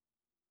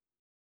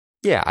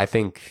 Yeah, I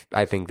think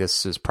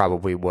this is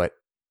probably what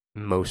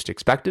most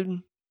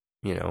expected.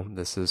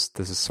 This is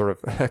sort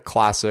of a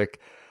classic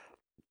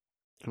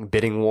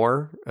bidding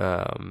war.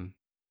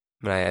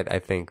 I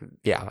think,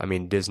 yeah, I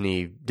mean,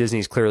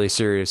 Disney's clearly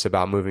serious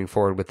about moving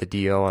forward with the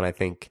deal, and I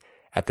think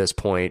at this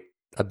point,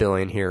 $1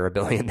 billion here, $1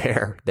 billion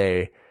there,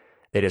 they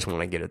just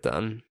want to get it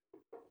done.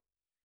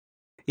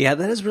 Yeah,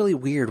 that is really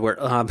weird. Where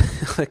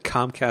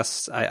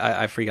Comcast,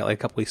 I forget, like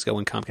a couple weeks ago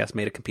when Comcast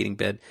made a competing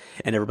bid,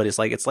 and everybody's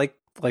like, it's like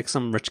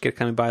some rich kid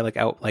coming by, like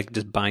out, like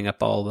just buying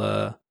up all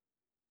the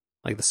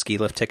ski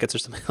lift tickets or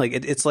something. Like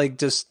it's like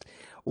just.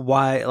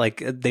 Why,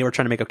 like, they were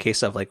trying to make a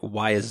case of, like,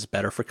 why is this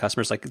better for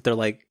customers? Like, they're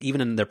like,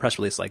 even in their press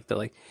release, like, they're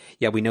like,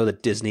 yeah, we know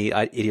that Disney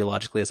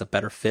ideologically is a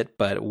better fit,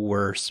 but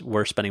we're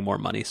spending more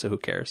money, so who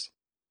cares?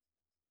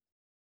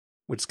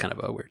 Which is kind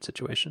of a weird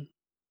situation.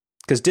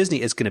 Because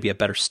Disney is going to be a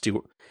better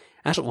steward.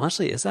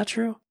 Actually, is that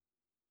true?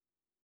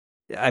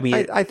 I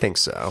mean, I think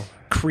so.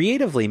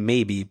 Creatively,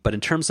 maybe, but in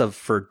terms of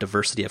for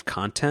diversity of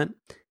content,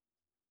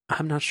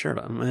 I'm not sure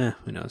about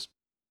who knows?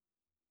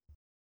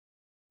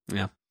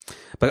 Yeah.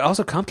 But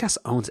also, Comcast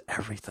owns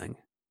everything.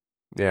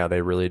 Yeah,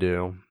 they really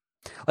do.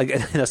 Like,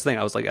 that's the thing.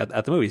 I was like,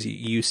 at the movies,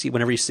 you see,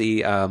 whenever you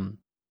see,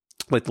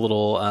 like the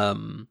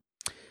little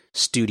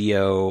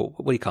studio,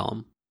 what do you call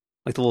them?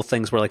 Like the little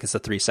things where, like, it's a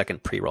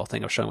 3-second pre-roll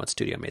thing of showing what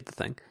studio made the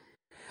thing.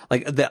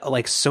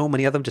 Like so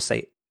many of them just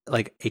say,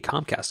 like, a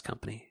Comcast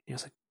company. And I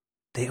was like,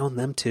 they own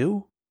them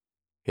too?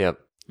 Yep.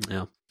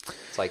 Yeah.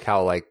 It's like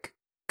how, like,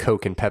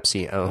 Coke and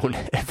Pepsi own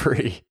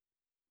every.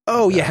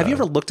 Oh yeah, have you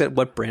ever looked at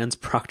what brands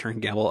Procter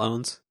and Gamble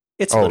owns?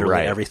 It's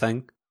literally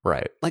everything.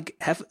 Right.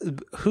 Like,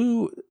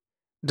 who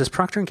does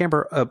Procter and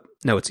Gamble?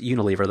 No, it's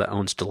Unilever that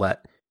owns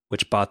Gillette,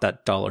 which bought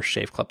that Dollar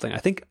Shave Club thing. I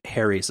think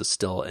Harry's is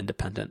still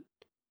independent,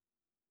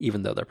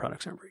 even though their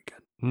products aren't very good.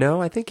 No,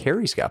 I think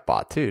Harry's got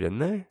bought too, didn't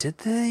they? Did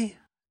they?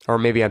 Or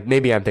maybe I'm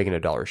thinking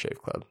of Dollar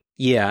Shave Club.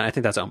 Yeah, I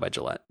think that's owned by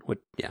Gillette. Which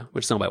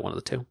is owned by one of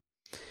the two.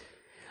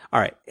 All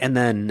right, and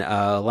then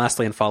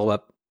lastly, in follow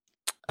up,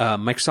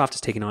 Microsoft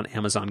is taking on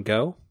Amazon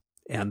Go.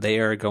 And they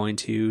are going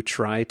to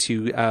try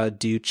to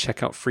do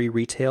checkout free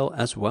retail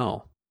as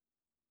well,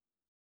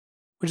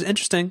 which is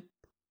interesting.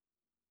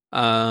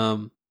 Yeah,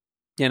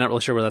 not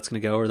really sure where that's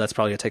going to go, or that's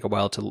probably going to take a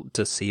while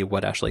to see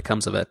what actually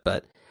comes of it.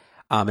 But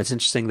it's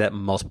interesting that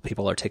multiple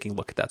people are taking a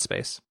look at that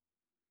space.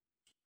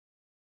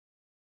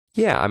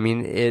 Yeah, I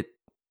mean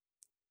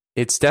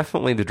it's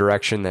definitely the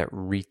direction that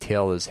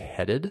retail is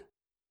headed,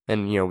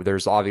 and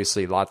there's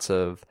obviously lots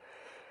of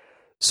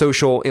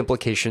social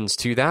implications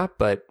to that,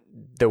 but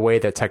the way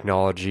the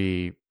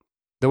technology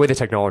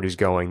is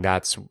going,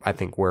 that's I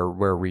think where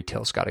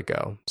retail's got to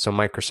go. So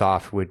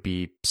Microsoft would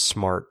be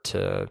smart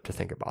to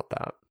think about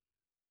that.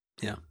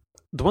 Yeah.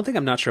 The one thing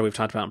I'm not sure we've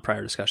talked about in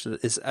prior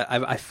discussions is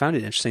I found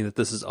it interesting that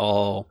this is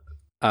all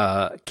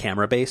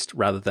camera based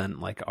rather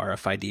than like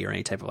RFID or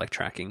any type of like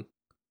tracking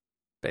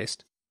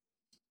based.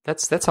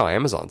 That's how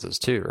Amazon's is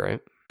too,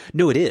 right?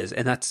 No, it is,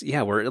 and that's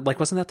we're like,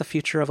 wasn't that the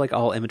future of like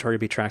all inventory to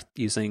be tracked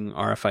using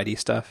RFID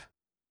stuff?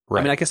 Right.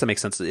 I mean, I guess that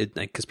makes sense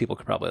because people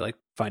could probably like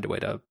find a way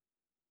to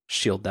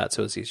shield that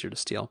so it's easier to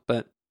steal.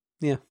 But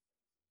yeah,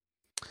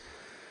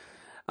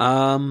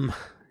 and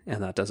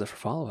that does it for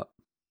follow up.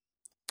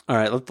 All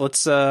right,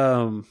 let's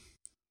we're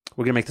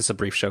gonna make this a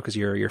brief show because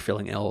you're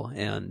feeling ill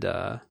and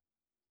to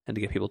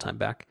give people time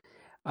back.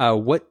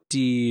 What's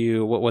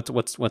good? What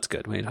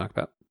do you talk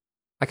about?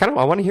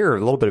 I want to hear a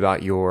little bit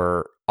about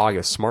your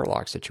August smart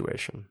lock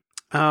situation.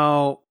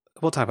 Oh,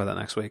 we'll talk about that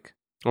next week.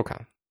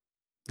 Okay.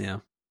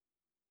 Yeah.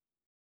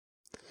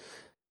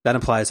 That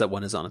implies that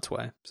one is on its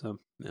way. So,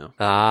 yeah.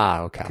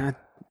 Ah, okay.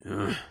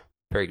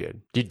 Very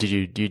good. Did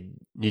you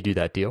do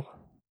that deal?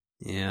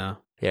 Yeah.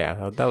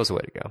 Yeah, that was the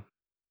way to go.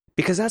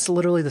 Because that's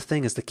literally the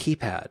thing, is the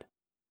keypad.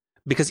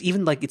 Because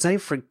even like, it's not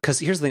even because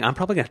here's the thing, I'm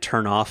probably going to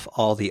turn off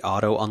all the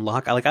auto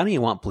unlock. I don't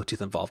even want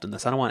Bluetooth involved in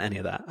this. I don't want any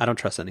of that. I don't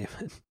trust any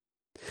of it.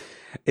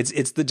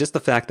 It's just the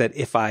fact that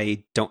if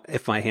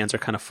my hands are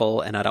kind of full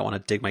and I don't want to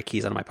dig my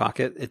keys out of my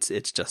pocket, it's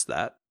just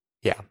that.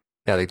 Yeah.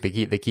 The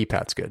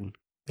keypad's good.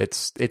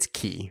 It's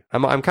key.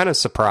 I'm kind of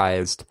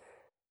surprised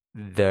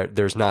that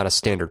there's not a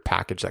standard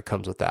package that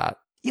comes with that.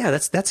 Yeah,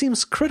 that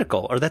seems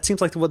critical, or that seems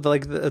like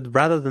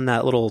rather than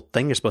that little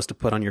thing you're supposed to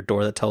put on your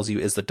door that tells you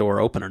is the door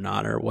open or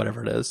not, or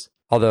whatever it is.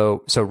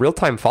 Although, so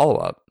real-time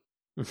follow-up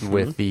Mhm.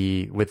 with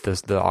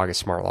the August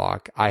smart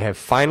lock, I have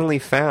finally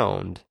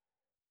found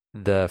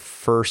the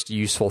first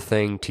useful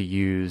thing to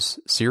use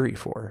Siri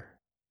for.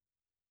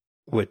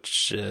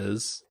 Which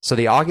is So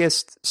the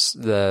August,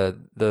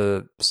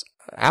 the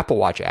Apple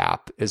Watch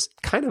app is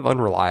kind of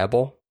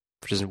unreliable,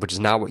 which is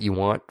not what you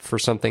want for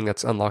something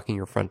that's unlocking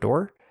your front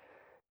door.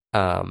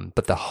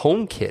 But the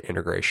HomeKit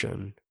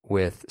integration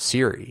with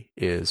Siri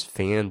is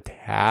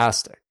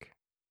fantastic.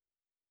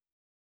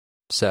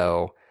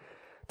 So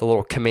the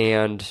little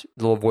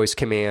voice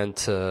command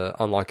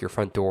to unlock your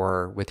front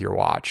door with your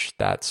watch,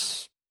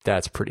 that's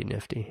pretty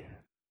nifty.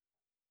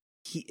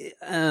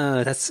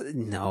 that's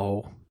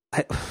no.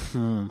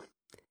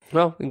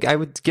 Well, I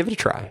would give it a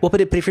try. Well,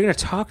 but if you're going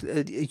to talk,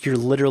 you're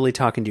literally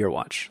talking to your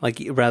watch, like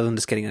rather than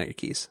just getting out your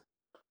keys.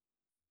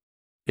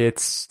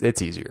 It's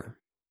easier.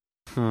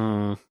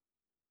 Hmm.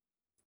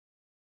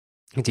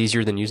 It's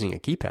easier than using a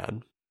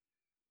keypad.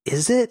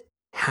 Is it?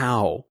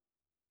 How?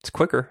 It's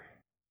quicker.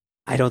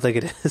 I don't think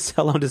it is.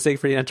 How long does it take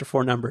for you to enter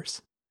 4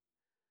 numbers?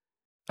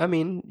 I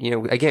mean,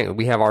 again,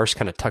 we have ours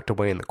kind of tucked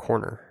away in the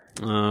corner.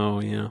 Oh,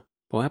 yeah.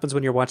 What happens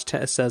when your watch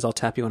says, I'll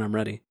tap you when I'm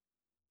ready?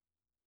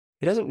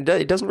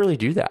 It doesn't really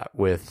do that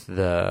with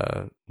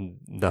the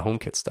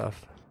HomeKit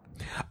stuff.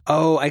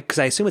 Oh, because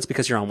I assume it's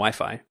because you're on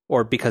Wi-Fi,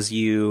 or because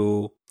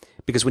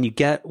when you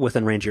get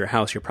within range of your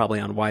house, you're probably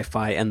on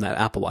Wi-Fi, and the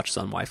Apple Watch is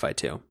on Wi-Fi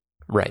too.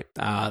 Right.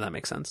 That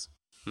makes sense.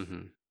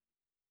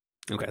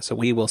 Mm-hmm. Okay, so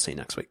we will see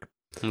next week.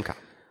 Okay.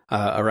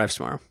 Arrives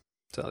tomorrow,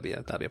 so that'll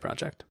be a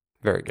project.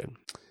 Very good.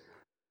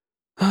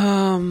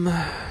 Well,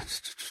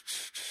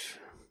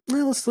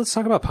 let's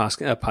talk about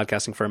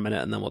podcasting for a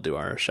minute, and then we'll do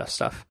our chef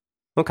stuff.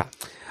 Okay.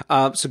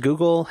 So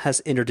Google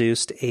has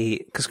introduced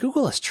because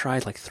Google has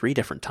tried like 3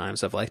 different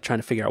times of like trying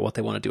to figure out what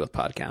they want to do with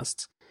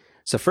podcasts.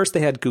 So first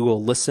they had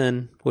Google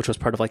Listen, which was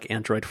part of like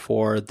Android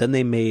 4. Then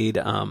they made,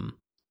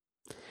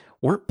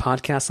 weren't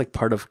podcasts like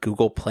part of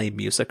Google Play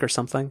Music or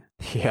something?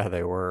 Yeah,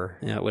 they were.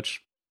 Yeah,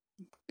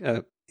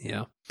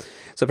 yeah.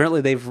 So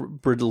apparently they've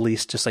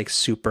released just like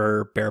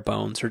super bare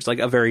bones, or just like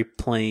a very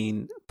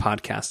plain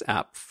podcast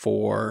app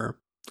for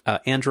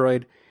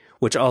Android,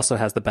 which also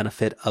has the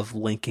benefit of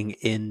linking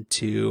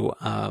into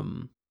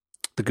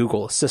the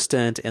Google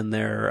Assistant and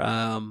their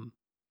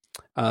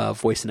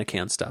voice in a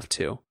can stuff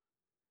too,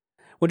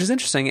 which is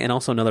interesting, and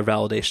also another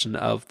validation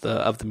of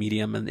the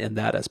medium and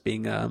that as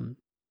being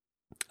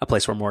a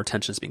place where more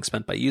attention is being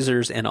spent by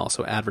users and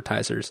also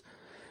advertisers.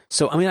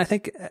 So, I mean, I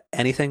think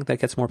anything that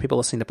gets more people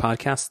listening to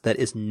podcasts that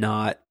is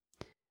not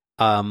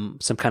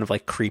some kind of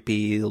like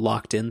creepy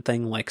locked in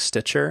thing like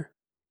Stitcher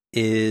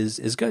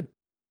is good.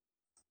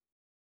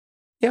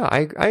 Yeah,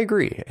 I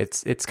agree.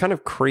 It's kind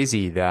of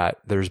crazy that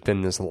there's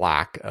been this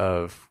lack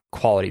of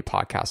quality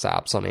podcast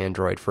apps on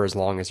Android for as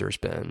long as there's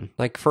been.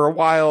 Like for a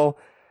while,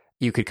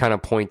 you could kind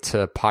of point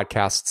to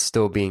podcasts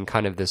still being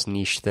kind of this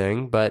niche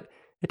thing, but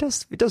it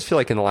does feel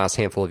like in the last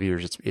handful of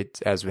years,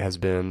 it's as has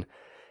been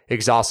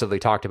exhaustively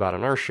talked about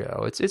on our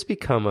show, it's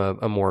become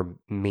a more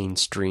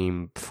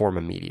mainstream form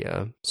of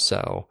media.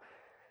 So,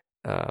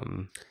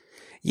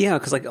 yeah,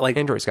 because like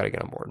Android's got to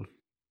get on board.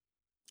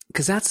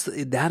 Because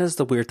that is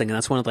the weird thing, and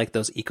that's one of like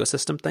those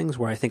ecosystem things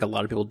where I think a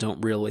lot of people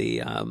don't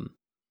really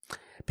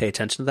pay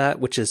attention to that,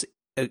 which is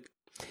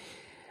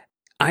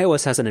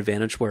iOS has an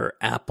advantage where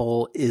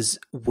Apple is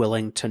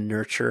willing to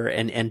nurture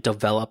and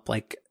develop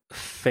like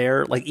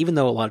fair, like even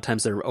though a lot of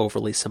times they're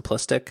overly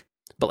simplistic,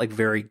 but like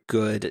very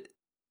good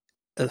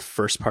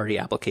first party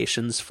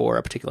applications for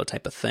a particular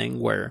type of thing,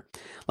 where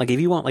like if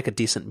you want like a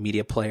decent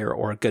media player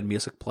or a good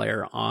music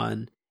player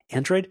on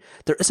Android,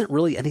 there isn't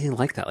really anything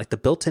like that. Like the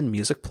built-in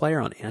music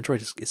player on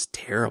Android is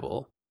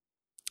terrible,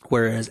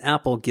 whereas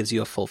Apple gives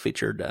you a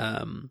full-featured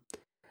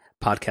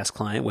podcast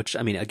client, which,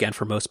 I mean, again,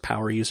 for most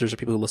power users or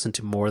people who listen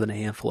to more than a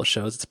handful of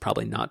shows, it's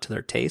probably not to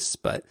their tastes.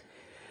 But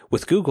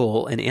with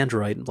Google and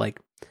Android, like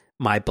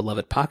my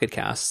beloved Pocket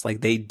Casts,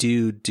 like they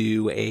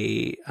do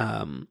a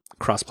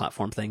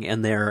cross-platform thing,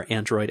 and their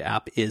Android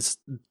app is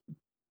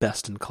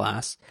best in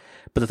class.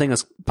 But the thing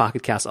is,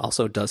 Pocket Cast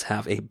also does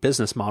have a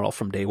business model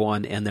from day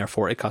one, and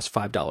therefore it costs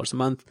 $5 a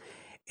month.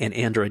 And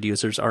Android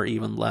users are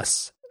even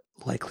less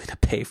likely to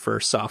pay for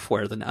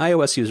software than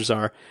iOS users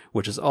are,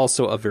 which is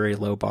also a very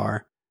low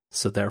bar.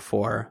 So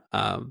therefore,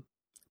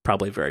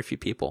 probably very few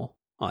people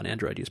on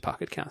Android use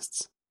Pocket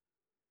Casts.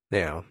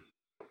 Yeah.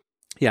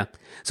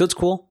 So it's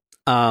cool.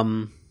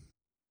 I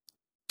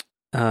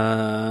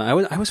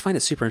always find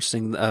it super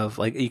interesting of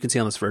like, you can see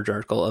on this Verge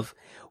article of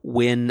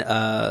when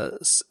a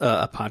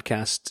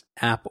podcast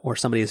app or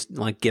somebody is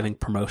like giving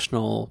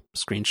promotional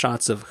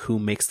screenshots of who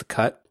makes the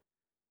cut,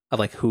 of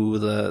like who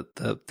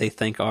they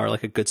think are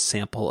like a good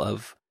sample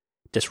of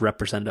just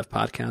representative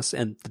podcasts,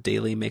 and the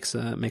Daily makes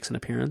an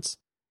appearance.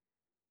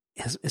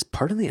 Is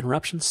Pardon the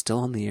Interruption still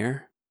on the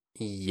air?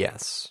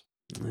 Yes.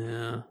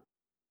 Yeah.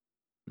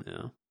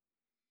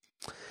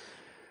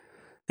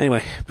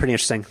 Anyway, pretty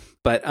interesting.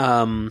 But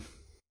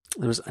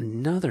there was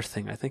another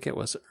thing. I think it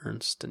was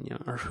Ernst and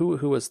Young, or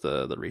who was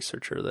the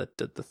researcher that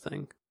did the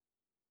thing?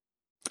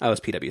 Oh, it was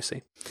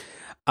PwC.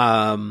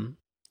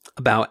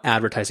 About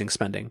advertising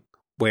spending,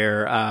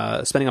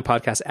 where spending on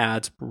podcast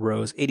ads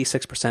rose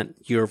 86%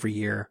 year over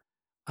year.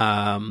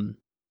 And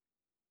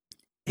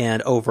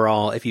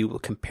overall, if you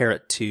compare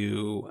it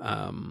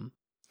to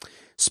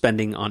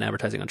spending on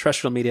advertising on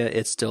terrestrial media,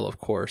 it still, of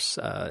course,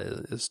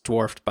 is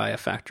dwarfed by a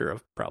factor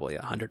of probably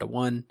 100 to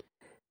 1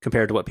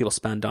 compared to what people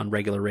spend on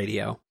regular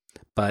radio.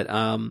 But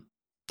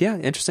yeah,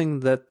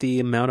 interesting that the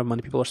amount of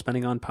money people are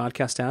spending on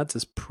podcast ads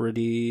is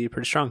pretty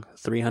strong.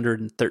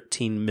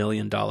 $313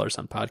 million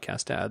on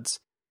podcast ads,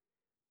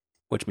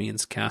 which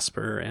means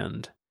Casper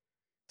and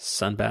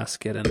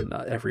Sunbasket and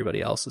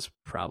everybody else is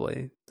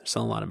probably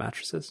selling a lot of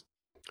mattresses.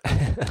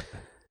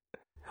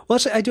 Well,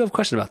 actually, I do have a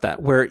question about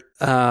that, where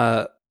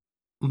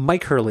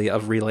Mike Hurley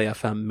of Relay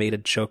FM made a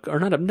joke, or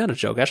not a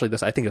joke. Actually,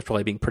 this, I think, is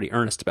probably being pretty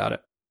earnest about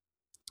it.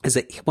 Is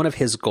that one of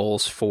his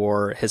goals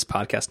for his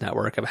podcast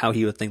network, of how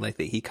he would think like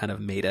that he kind of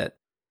made it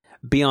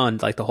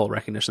beyond like the whole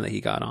recognition that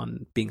he got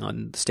on being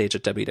on stage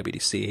at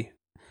WWDC.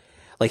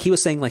 Like he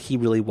was saying, like he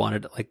really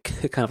wanted like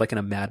kind of like in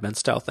a Mad Men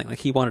style thing, like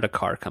he wanted a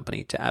car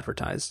company to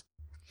advertise.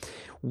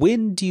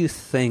 When do you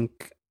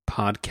think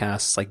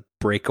podcasts like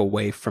break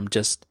away from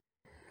just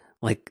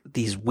like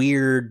these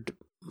weird,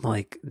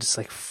 like just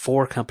like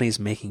 4 companies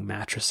making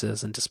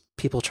mattresses and just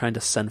people trying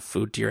to send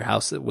food to your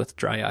house with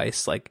dry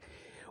ice? Like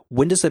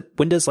when does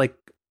like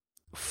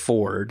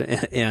Ford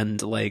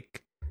and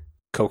like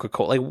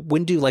Coca-Cola, like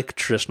when do like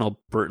traditional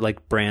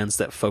like brands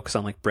that focus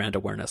on like brand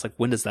awareness, like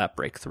when does that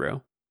break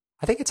through?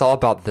 I think it's all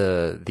about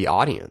the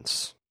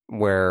audience,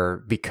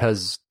 where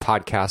because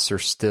podcasts are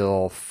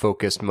still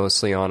focused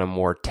mostly on a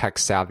more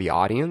tech-savvy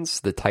audience,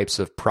 the types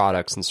of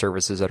products and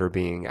services that are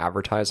being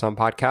advertised on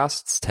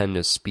podcasts tend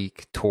to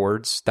speak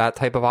towards that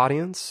type of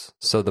audience.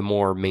 So the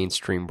more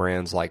mainstream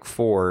brands like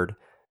Ford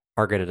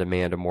are going to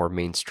demand a more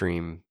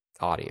mainstream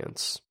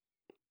audience.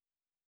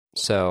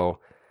 So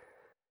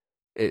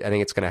I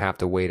think it's going to have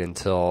to wait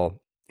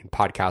until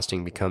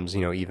podcasting becomes,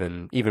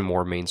 even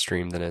more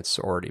mainstream than it's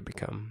already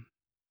become.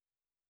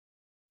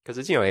 Because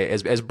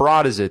it's, as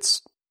broad as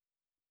it's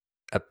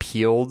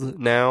appealed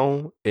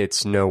now,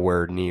 it's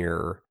nowhere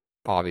near,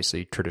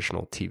 obviously,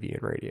 traditional TV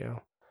and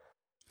radio.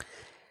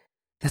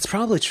 That's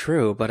probably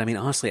true, but I mean,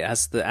 honestly,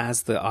 as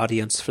the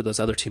audience for those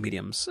other two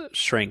mediums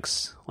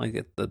shrinks,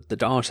 like the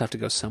dollars have to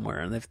go somewhere,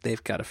 and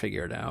they've got to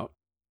figure it out.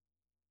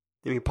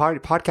 I mean,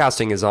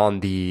 podcasting is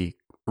on the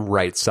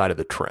right side of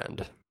the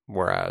trend,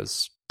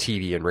 whereas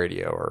TV and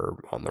radio are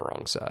on the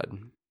wrong side.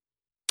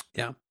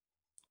 Yeah.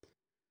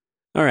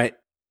 All right.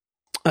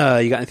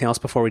 You got anything else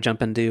before we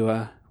jump into?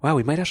 Wow,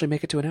 we might actually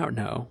make it to an hour.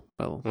 No,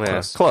 well,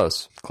 yeah,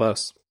 close. All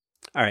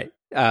right.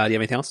 Do you have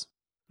anything else?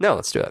 No,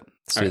 let's do it.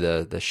 Let's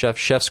do the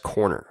chef's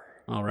corner.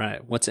 All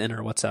right. What's in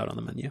or what's out on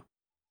the menu?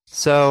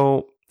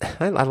 So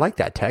I like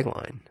that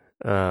tagline.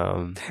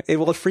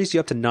 It frees you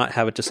up to not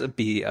have it just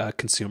be a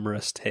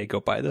consumerist. Hey, go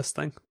buy this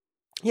thing.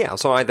 Yeah.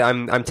 So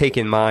I'm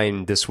taking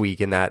mine this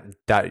week in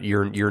that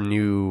your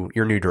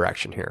new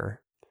direction here,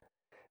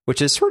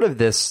 which is sort of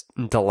this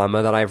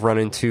dilemma that I've run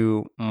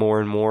into more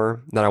and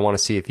more, that I want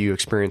to see if you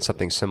experience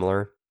something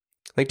similar.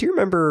 Like, do you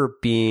remember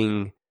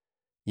being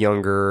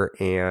younger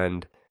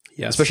and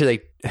yes,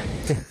 especially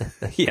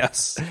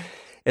yes,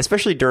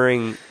 especially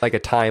during like a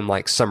time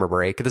like summer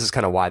break? This is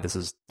kind of why this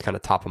is kind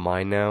of top of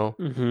mind now.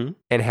 Mm-hmm.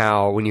 And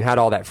how when you had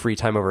all that free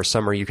time over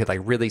summer, you could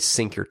like really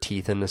sink your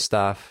teeth into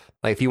stuff.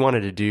 Like if you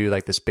wanted to do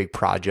like this big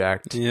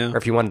project, or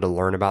if you wanted to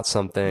learn about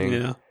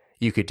something,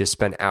 you could just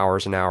spend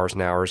hours and hours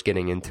and hours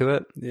getting into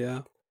it.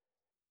 Yeah.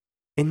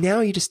 And now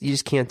you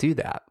just can't do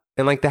that.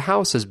 And like the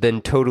house has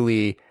been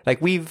totally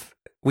like we've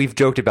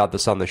joked about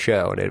this on the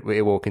show, and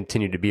it will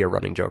continue to be a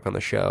running joke on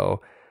the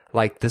show.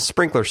 Like the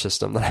sprinkler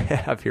system that I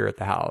have here at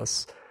the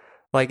house.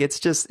 Like it's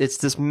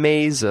this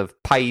maze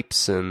of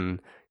pipes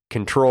and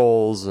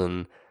controls,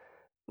 and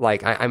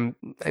like I'm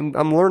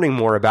learning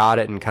more about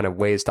it and kind of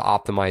ways to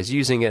optimize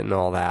using it and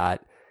all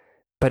that.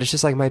 But it's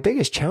just like my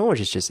biggest challenge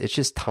is it's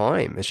just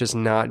time. It's just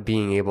not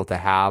being able to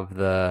have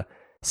the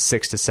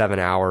 6 to 7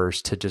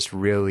 hours to just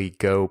really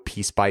go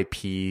piece by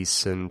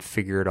piece and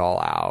figure it all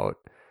out.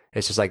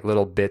 It's just like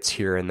little bits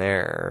here and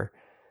there.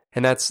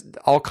 And that's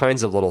all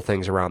kinds of little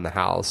things around the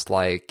house,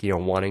 like,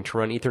 wanting to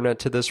run Ethernet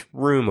to this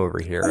room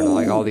over here, and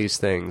like all these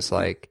things.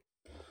 Like,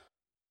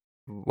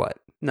 what?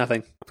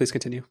 Nothing. Please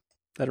continue.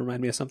 That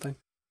reminded me of something.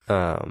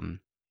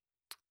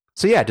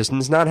 So yeah, just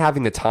not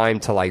having the time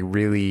to like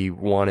really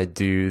want to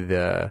do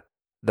the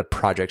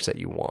projects that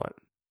you want.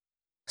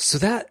 So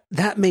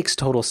that makes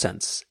total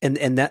sense,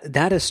 and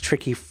that is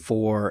tricky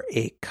for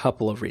a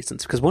couple of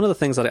reasons. Because one of the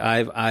things that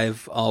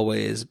I've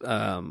always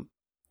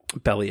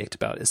bellyached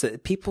about is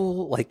that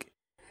people, like,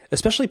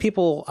 especially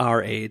people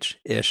our age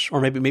ish,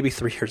 or maybe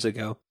 3 years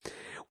ago,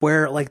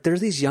 where like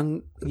there's these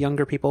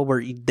younger people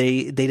where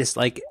they just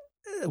like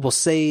will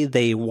say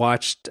they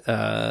watched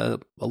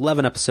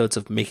 11 episodes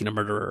of Making a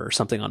Murderer or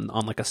something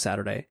on like a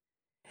Saturday,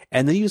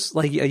 And then you just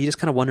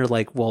kind of wonder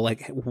like, well,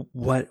 like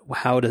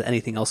how does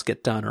anything else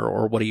get done,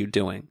 or what are you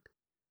doing?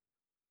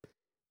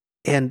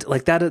 And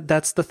like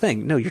that's the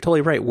thing. No, you're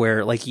totally right.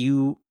 Where like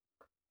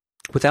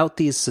without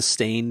these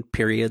sustained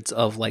periods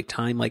of like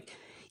time, like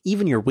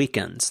even your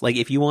weekends, like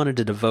if you wanted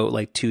to devote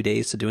like 2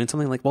 days to doing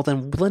something, like, well,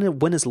 then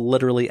when is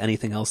literally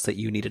anything else that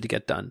you needed to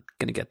get done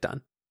going to get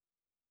done?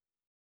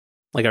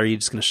 Like, are you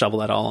just going to shovel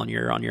that all on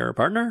your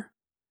partner?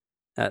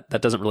 That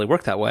doesn't really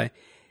work that way.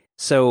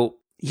 So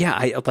yeah,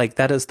 I like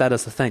that is the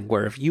thing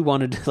where if you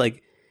wanted to,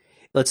 like,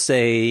 let's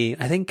say,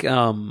 I think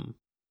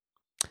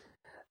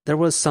there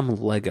was some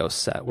Lego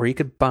set where you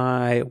could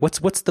buy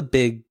what's the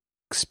big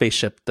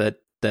spaceship that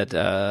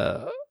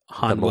Han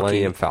the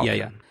Millennium Falcon.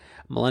 Yeah,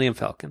 Millennium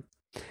Falcon.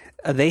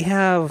 They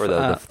have or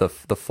the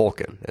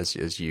Falcon, as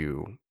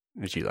you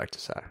like to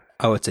say.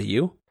 Oh, it's a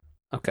U?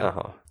 Okay.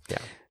 Yeah.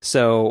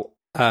 So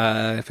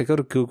if I go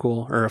to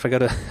Google, or if I go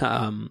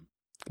to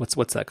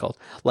what's that called?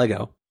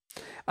 Lego.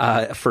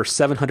 For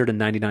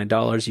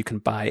 $799, you can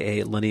buy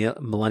a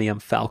Millennium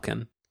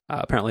Falcon.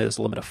 Apparently, there's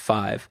a limit of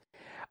 5.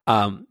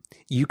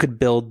 You could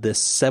build this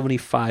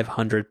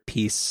 7,500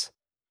 piece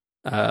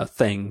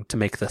thing to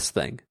make this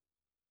thing,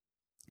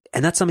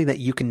 and that's something that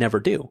you can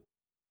never do.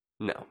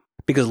 No,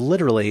 because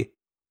literally,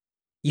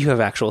 you have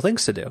actual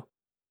things to do.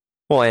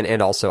 Well,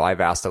 and also,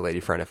 I've asked a lady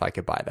friend if I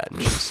could buy that,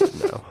 and she said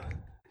no.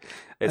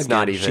 It's Again,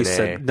 not even. She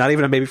said not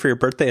even a maybe for your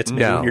birthday. It's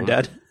maybe when you're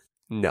dead.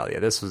 No, yeah,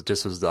 this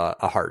was a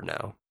hard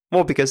no.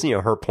 Well, because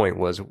her point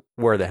was,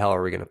 where the hell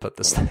are we going to put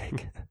this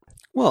thing?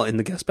 Well, in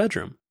the guest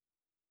bedroom.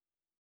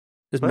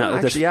 Well,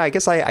 actually, yeah, I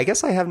guess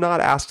I have not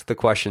asked the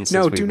question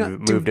since we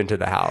moved into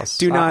the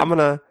house. I'm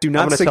gonna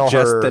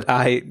suggest that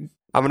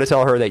I'm gonna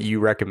tell her that you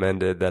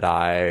recommended that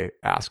I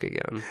ask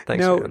again.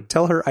 Thanks, man.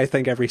 Tell her I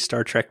think every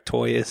Star Trek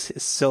toy is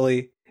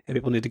silly and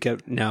people need to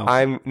get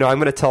I'm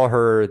gonna tell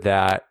her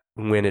that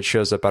when it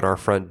shows up at our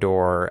front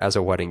door as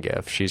a wedding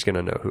gift, she's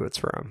gonna know who it's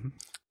from.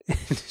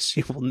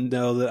 She will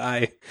know that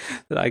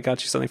I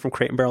got you something from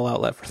Crate and Barrel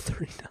Outlet for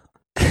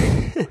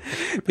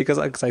 $30 because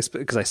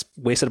I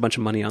wasted a bunch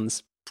of money on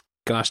this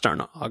gosh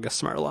darn August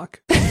Smart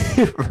Lock.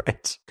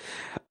 Right.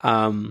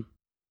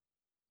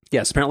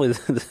 Yes, apparently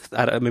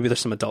maybe there's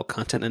some adult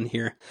content in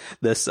here.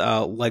 This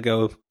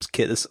Lego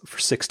kit is for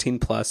 16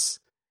 plus,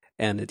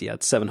 and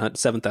it's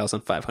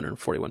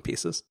 7,541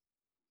 pieces.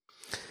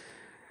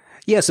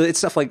 Yeah, so it's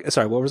stuff like,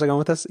 sorry, what was I going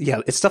with this? Yeah,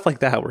 it's stuff like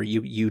that where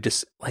you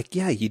just like,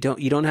 yeah, you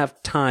don't have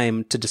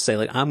time to just say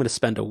like, I'm going to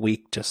spend a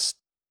week just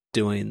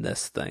doing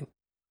this thing.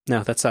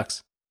 No, that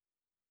sucks.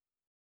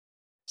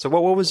 So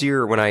what was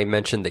when I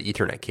mentioned the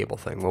Ethernet cable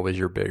thing, what was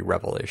your big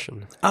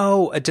revelation?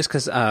 Oh, just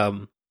because I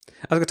was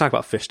going to talk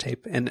about fish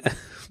tape, and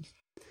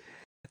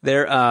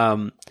there,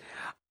 when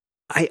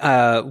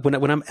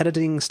I'm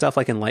editing stuff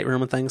like in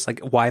Lightroom and things, like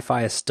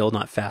Wi-Fi is still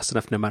not fast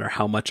enough, no matter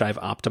how much I've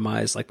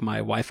optimized like my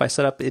Wi-Fi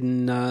setup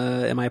in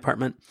my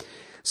apartment.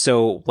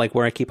 So like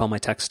where I keep all my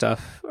tech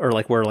stuff, or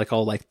like where like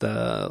all like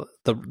the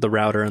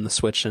router and the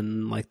switch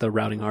and like the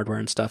routing hardware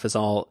and stuff is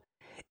all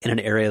in an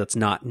area that's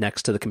not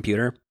next to the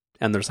computer,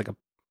 and there's like a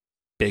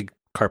big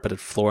carpeted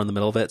floor in the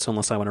middle of it. So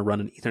unless I want to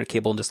run an Ethernet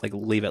cable and just like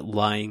leave it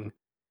lying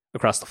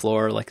across the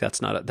floor, like that's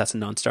a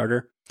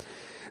non-starter.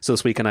 So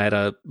this weekend I had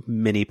a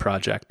mini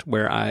project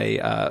where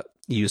I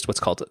used what's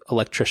called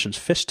electrician's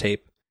fish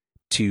tape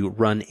to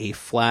run a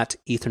flat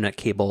Ethernet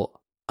cable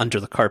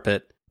under the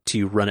carpet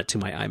to run it to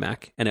my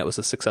iMac, and it was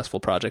a successful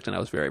project, and I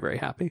was very, very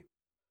happy.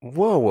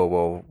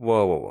 Whoa!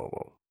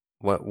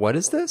 What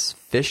is this?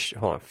 Fish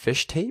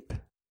tape?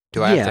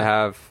 Do I have to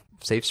have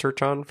Safe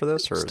Search on for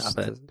this, or Stop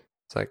it?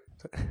 It's like.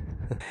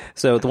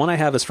 So the one I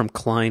have is from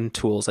Klein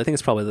Tools. I think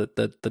it's probably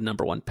the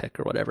number one pick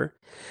or whatever.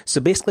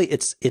 So basically,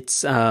 it's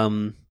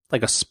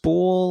like a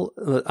spool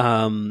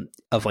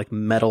of like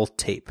metal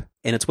tape,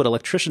 and it's what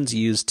electricians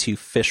use to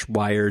fish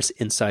wires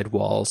inside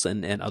walls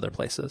and other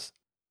places.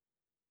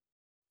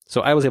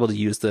 So I was able to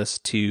use this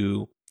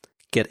to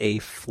get a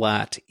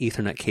flat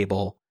Ethernet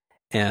cable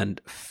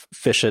and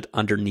fish it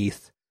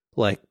underneath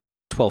like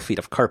 12 feet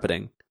of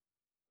carpeting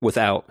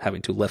without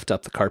having to lift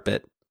up the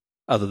carpet,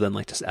 other than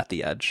like just at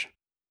the edge.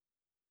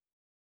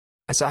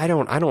 So I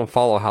don't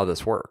follow how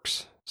this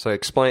works. So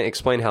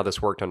explain how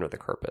this worked under the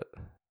carpet.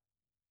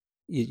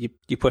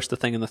 You push the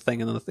thing, and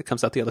then it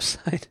comes out the other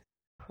side.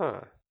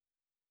 Huh.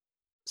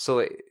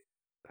 So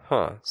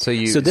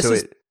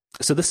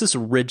this is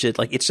rigid.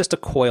 Like it's just a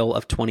coil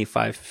of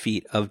 25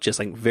 feet of just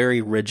like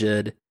very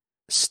rigid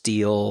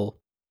steel.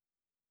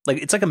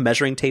 Like it's like a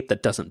measuring tape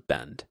that doesn't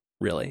bend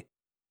really,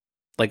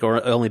 like, or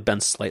it only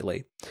bends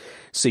slightly.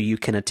 So you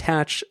can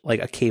attach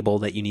like a cable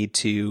that you need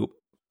to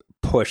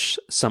push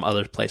some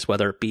other place,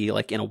 whether it be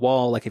like in a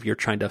wall, like if you're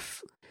trying to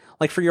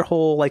like for your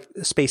whole like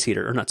space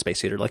heater, or not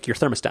space heater, like your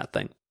thermostat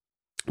thing.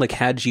 Like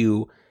had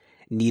you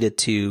needed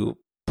to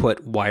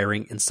put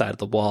wiring inside of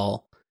the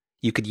wall,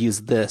 you could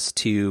use this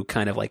to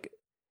kind of like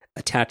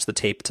attach the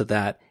tape to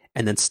that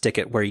and then stick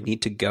it where you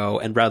need to go.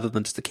 And rather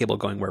than just the cable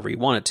going wherever you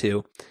want it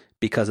to,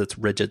 because it's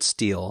rigid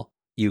steel,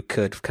 you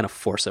could kind of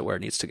force it where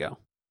it needs to go.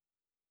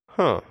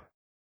 Huh.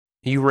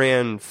 You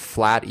ran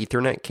flat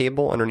Ethernet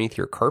cable underneath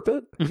your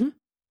carpet? Mm-hmm.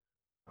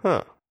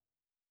 Huh.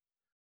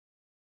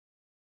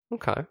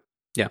 Okay.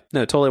 Yeah,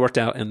 no, it totally worked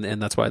out,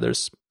 and that's why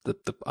there's the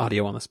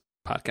audio on this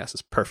podcast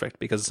is perfect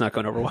because it's not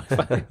going over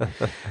Wi-Fi.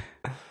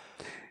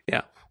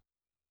 Yeah.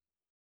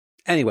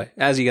 Anyway,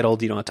 as you get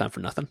old, you don't have time for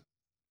nothing.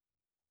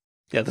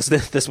 Yeah,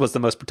 this was the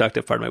most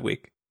productive part of my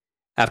week.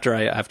 After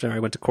I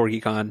went to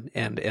CorgiCon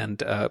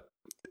and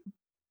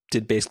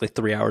did basically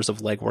 3 hours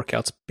of leg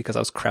workouts because I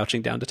was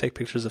crouching down to take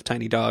pictures of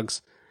tiny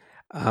dogs.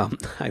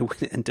 I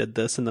went and did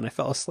this, and then I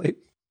fell asleep.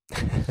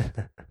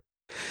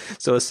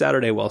 So a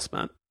Saturday well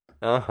spent.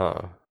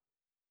 Uh-huh.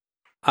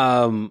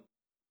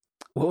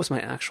 What was my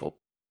actual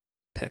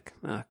pick?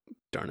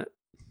 Darn it.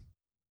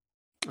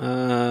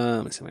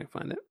 Let me see if I can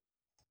find it.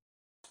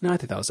 No, I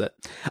think that was it.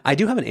 I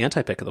do have an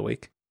anti-pick of the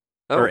week.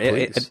 Oh,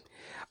 please.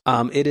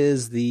 It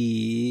is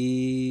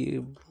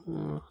the...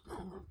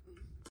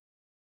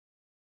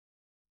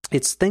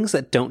 It's things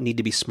that don't need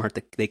to be smart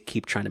that they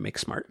keep trying to make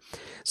smart.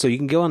 So you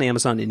can go on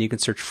Amazon and you can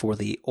search for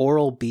the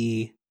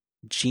Oral-B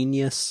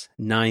Genius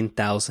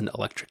 9000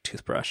 electric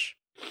toothbrush.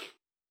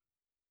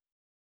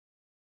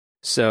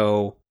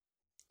 So,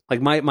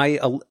 like my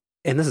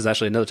and this is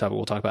actually another topic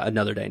we'll talk about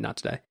another day, not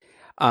today.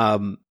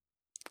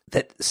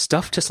 That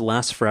stuff just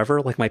lasts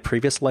forever. Like my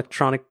previous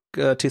electronic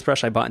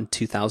toothbrush I bought in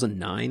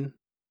 2009.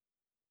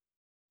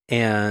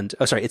 And,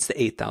 it's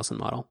the 8000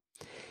 model.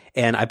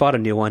 And I bought a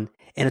new one.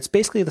 And it's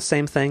basically the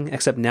same thing,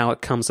 except now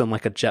it comes in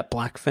like a jet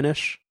black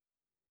finish.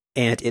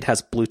 And it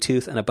has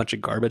Bluetooth and a bunch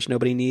of garbage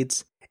nobody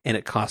needs. And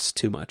it costs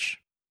too much.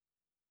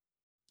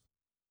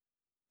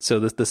 So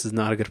this is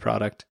not a good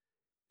product.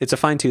 It's a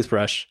fine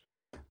toothbrush,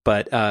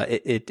 but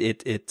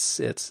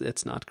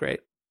it's not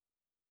great.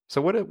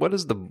 So what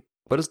does the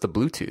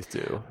Bluetooth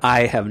do?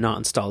 I have not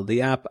installed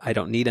the app. I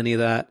don't need any of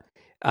that.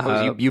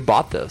 You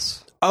bought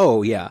this?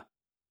 Oh yeah.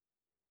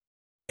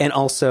 And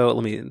also,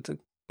 let me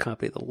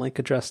copy the link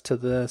address to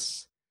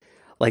this.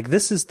 Like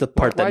this is the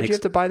part that why'd you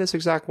have to buy this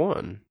exact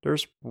one?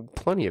 There's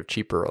plenty of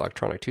cheaper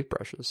electronic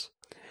toothbrushes.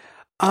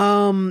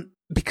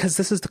 Because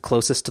this is the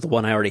closest to the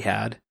one I already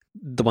had,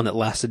 the one that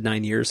lasted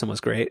 9 years and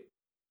was great.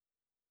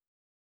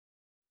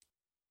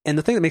 And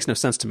the thing that makes no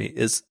sense to me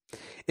is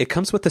it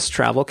comes with this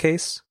travel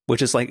case,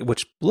 which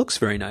looks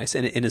very nice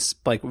and is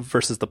like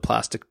versus the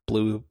plastic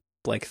blue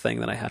like thing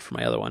that I had for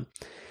my other one.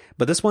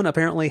 But this one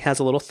apparently has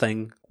a little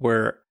thing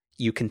where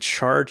you can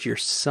charge your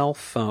cell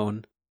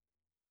phone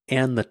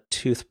and the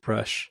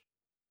toothbrush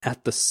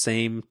at the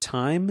same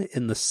time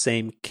in the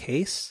same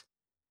case,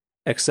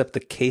 except the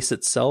case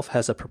itself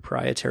has a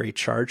proprietary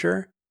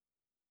charger.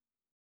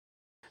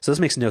 So this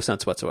makes no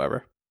sense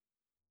whatsoever.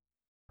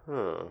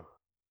 Huh.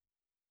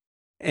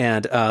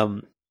 And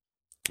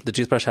the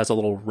toothbrush has a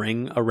little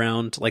ring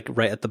around, like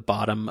right at the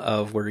bottom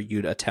of where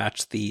you'd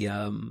attach the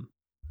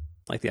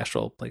like the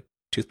actual like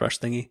toothbrush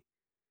thingy,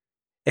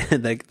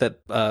 and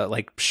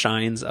that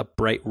shines a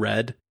bright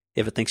red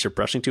if it thinks you're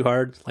brushing too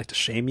hard, like to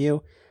shame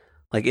you.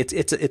 Like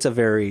it's a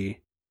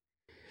very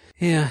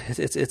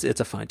it's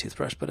a fine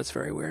toothbrush, but it's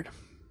very weird.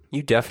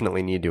 You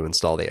definitely need to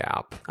install the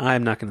app.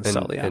 I'm not going to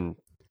install the app. And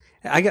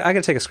I got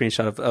to take a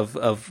screenshot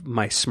of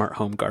my smart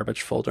home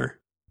garbage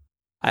folder.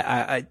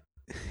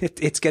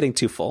 It's getting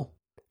too full.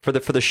 For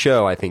the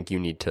show, I think you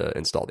need to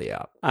install the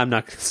app. I'm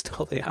not going to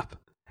install the app.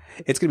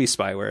 It's going to be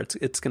spyware.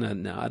 It's going to,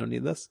 no, I don't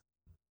need this.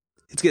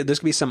 There's going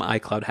to be some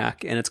iCloud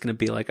hack, and it's going to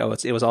be like, oh,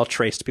 it was all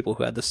traced to people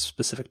who had this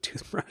specific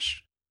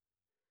toothbrush.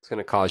 It's going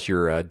to cause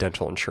your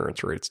dental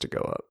insurance rates to go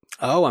up.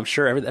 Oh, I'm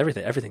sure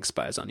everything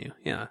spies on you.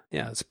 Yeah.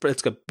 It's going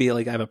to be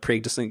like I have a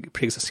pre-existing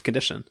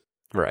condition.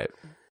 Right.